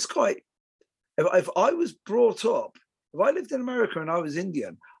 this guy. If I was brought up, if I lived in America and I was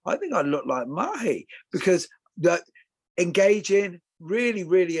Indian, I think I'd look like Mahi, because that engaging, really,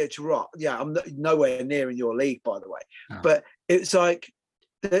 really adroit. Yeah, I'm nowhere near in your league, by the way. Oh. But it's like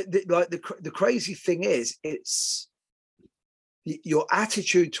the crazy thing is, it's your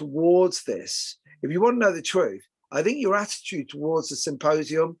attitude towards this. If you want to know the truth, I think your attitude towards the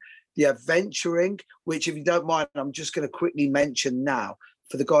symposium, the adventuring, which, if you don't mind, I'm just going to quickly mention now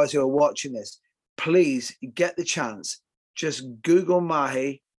for the guys who are watching this. Please get the chance. Just Google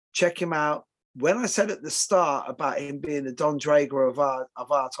Mahi, check him out. When I said at the start about him being the Don Draper of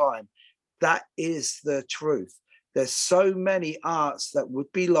our time, that is the truth. There's so many arts that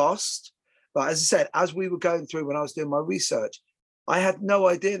would be lost. But as I said, as we were going through when I was doing my research, I had no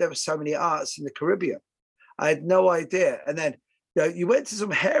idea there were so many arts in the Caribbean. I had no idea. And then you went to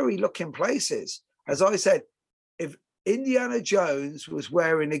some hairy looking places. As I said, if Indiana Jones was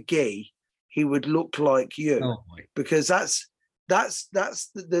wearing a gi, he would look like you, because that's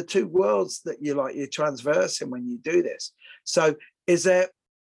the two worlds that you're transversing when you do this. So is there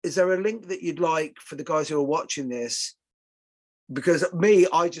a link that you'd like for the guys who are watching this? Because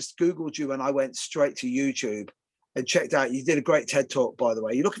I just Googled you and I went straight to YouTube and checked out. You did a great TED Talk, by the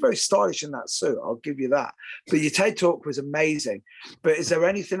way. You look very stylish in that suit. I'll give you that. But your TED Talk was amazing. But is there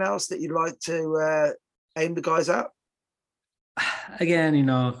anything else that you'd like to aim the guys at? Again,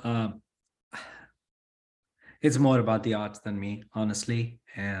 it's more about the arts than me, honestly.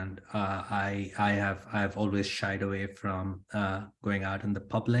 And I have always shied away from going out in the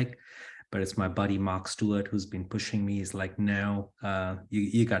public. But it's my buddy Mark Stewart who's been pushing me. He's like, no,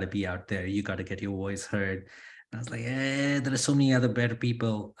 you got to be out there. You got to get your voice heard. And I was like, there are so many other better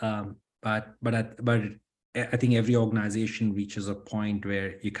people. But I think every organization reaches a point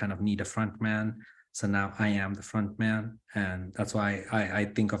where you kind of need a front man. So now I am the front man. And that's why I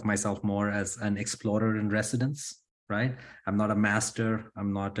think of myself more as an explorer in residence, right? I'm not a master.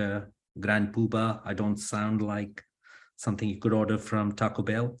 I'm not a grand poobah. I don't sound like something you could order from Taco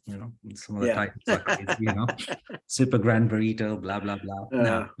Bell, some of the titles are crazy, super grand burrito, blah, blah, blah.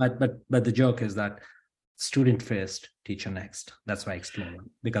 No, but the joke is that student first, teacher next. That's why exploring,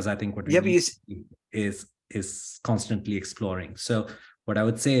 because I think what we need is constantly exploring. So what I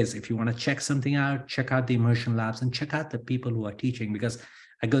would say is, if you want to check something out, check out the immersion labs and check out the people who are teaching, because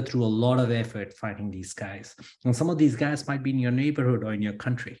I go through a lot of effort finding these guys. And some of these guys might be in your neighborhood or in your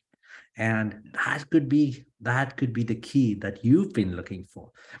country. And that could be the key that you've been looking for.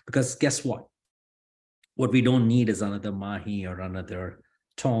 Because guess what? What we don't need is another Mahi or another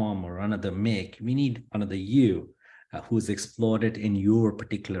Tom or another Mick. We need another you who's explored it in your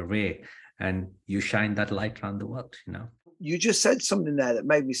particular way. And you shine that light around the world, You just said something there that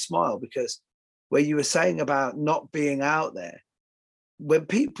made me smile, because where you were saying about not being out there, when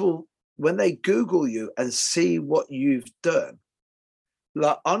they Google you and see what you've done,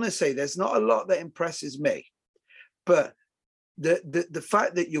 like, honestly, there's not a lot that impresses me, but the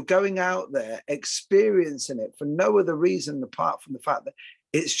fact that you're going out there, experiencing it for no other reason apart from the fact that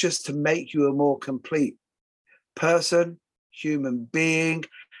it's just to make you a more complete person, human being.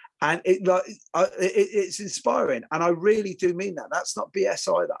 And it's inspiring. And I really do mean that. That's not BS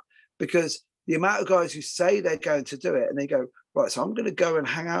either, because the amount of guys who say they're going to do it and they go, right, so I'm going to go and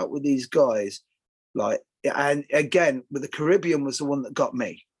hang out with these guys. And again, with the Caribbean was the one that got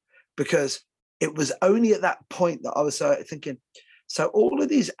me, because it was only at that point that I was thinking, so all of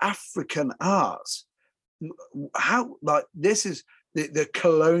these African arts, how, this is the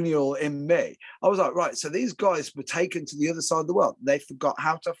colonial in me. I was like, right, so these guys were taken to the other side of the world. They forgot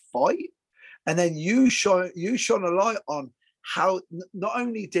how to fight. And then you shone a light on how not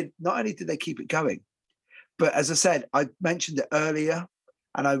only did they keep it going, but as I said, I mentioned it earlier,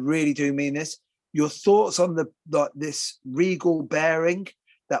 and I really do mean this, your thoughts on this regal bearing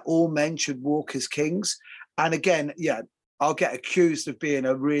that all men should walk as kings. And again, I'll get accused of being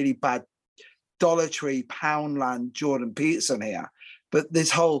a really bad Dollar Tree, Poundland, Jordan Peterson here. But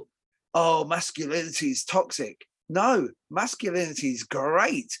this whole, masculinity is toxic. No, masculinity is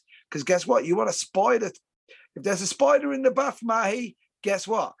great because guess what? You want a spider. If there's a spider in the bath, Mahi, guess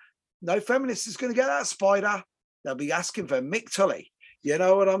what? No feminist is going to get that spider. They'll be asking for Mick Tully. You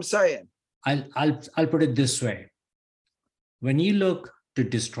know what I'm saying? I'll put it this way. When you look to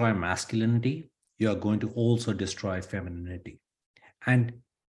destroy masculinity, you are going to also destroy femininity. And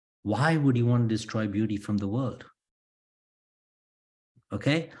why would you want to destroy beauty from the world?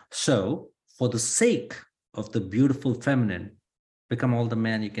 Okay, so for the sake of the beautiful feminine, become all the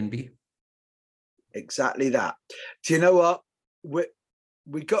man you can be. Exactly that. Do you know what?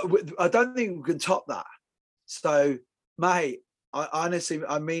 I don't think we can top that. So, mate,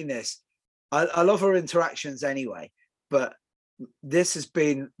 I mean this. I love our interactions anyway, but this has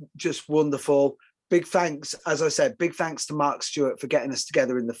been just wonderful. Big thanks, as I said, big thanks to Mark Stewart for getting us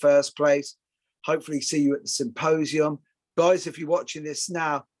together in the first place. Hopefully see you at the symposium. Guys, if you're watching this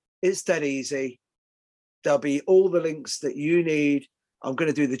now, it's dead easy. There'll be all the links that you need. I'm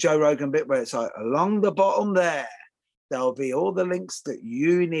going to do the Joe Rogan bit where it's like along the bottom there. There'll be all the links that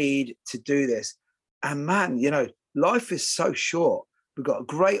you need to do this. And man, you know, life is so short. We've got a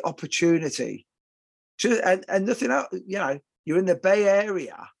great opportunity. And nothing else, you know, you're in the Bay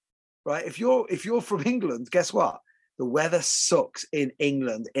Area, right? If you're from England, guess what? The weather sucks in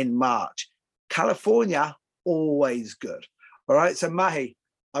England in March. California, always good. All right. So Mahi,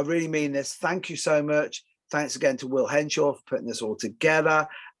 I really mean this. Thank you so much. Thanks again to Will Henshaw for putting this all together.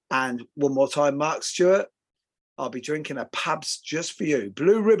 And one more time, Mark Stewart, I'll be drinking a Pabst just for you.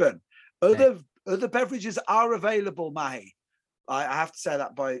 Blue Ribbon. Other beverages are available, Mahi. I have to say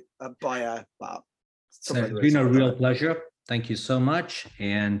that so it's been a real pleasure. Thank you so much.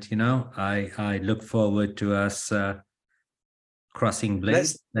 And, you know, I look forward to us crossing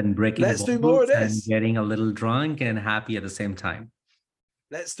blades and breaking let's do more of this. And getting a little drunk and happy at the same time.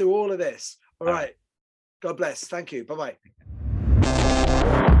 Let's do all of this. All right. God bless. Thank you. Bye-bye.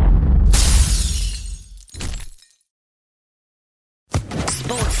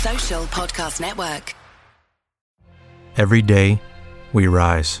 Sports Social Podcast Network. Every day, we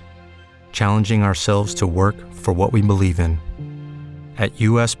rise, challenging ourselves to work for what we believe in. At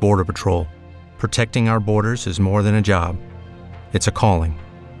U.S. Border Patrol, protecting our borders is more than a job. It's a calling.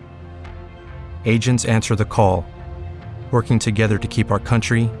 Agents answer the call, working together to keep our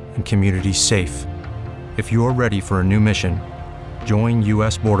country and communities safe. If you're ready for a new mission, join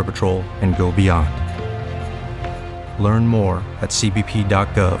U.S. Border Patrol and go beyond. Learn more at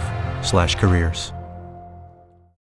cbp.gov/careers.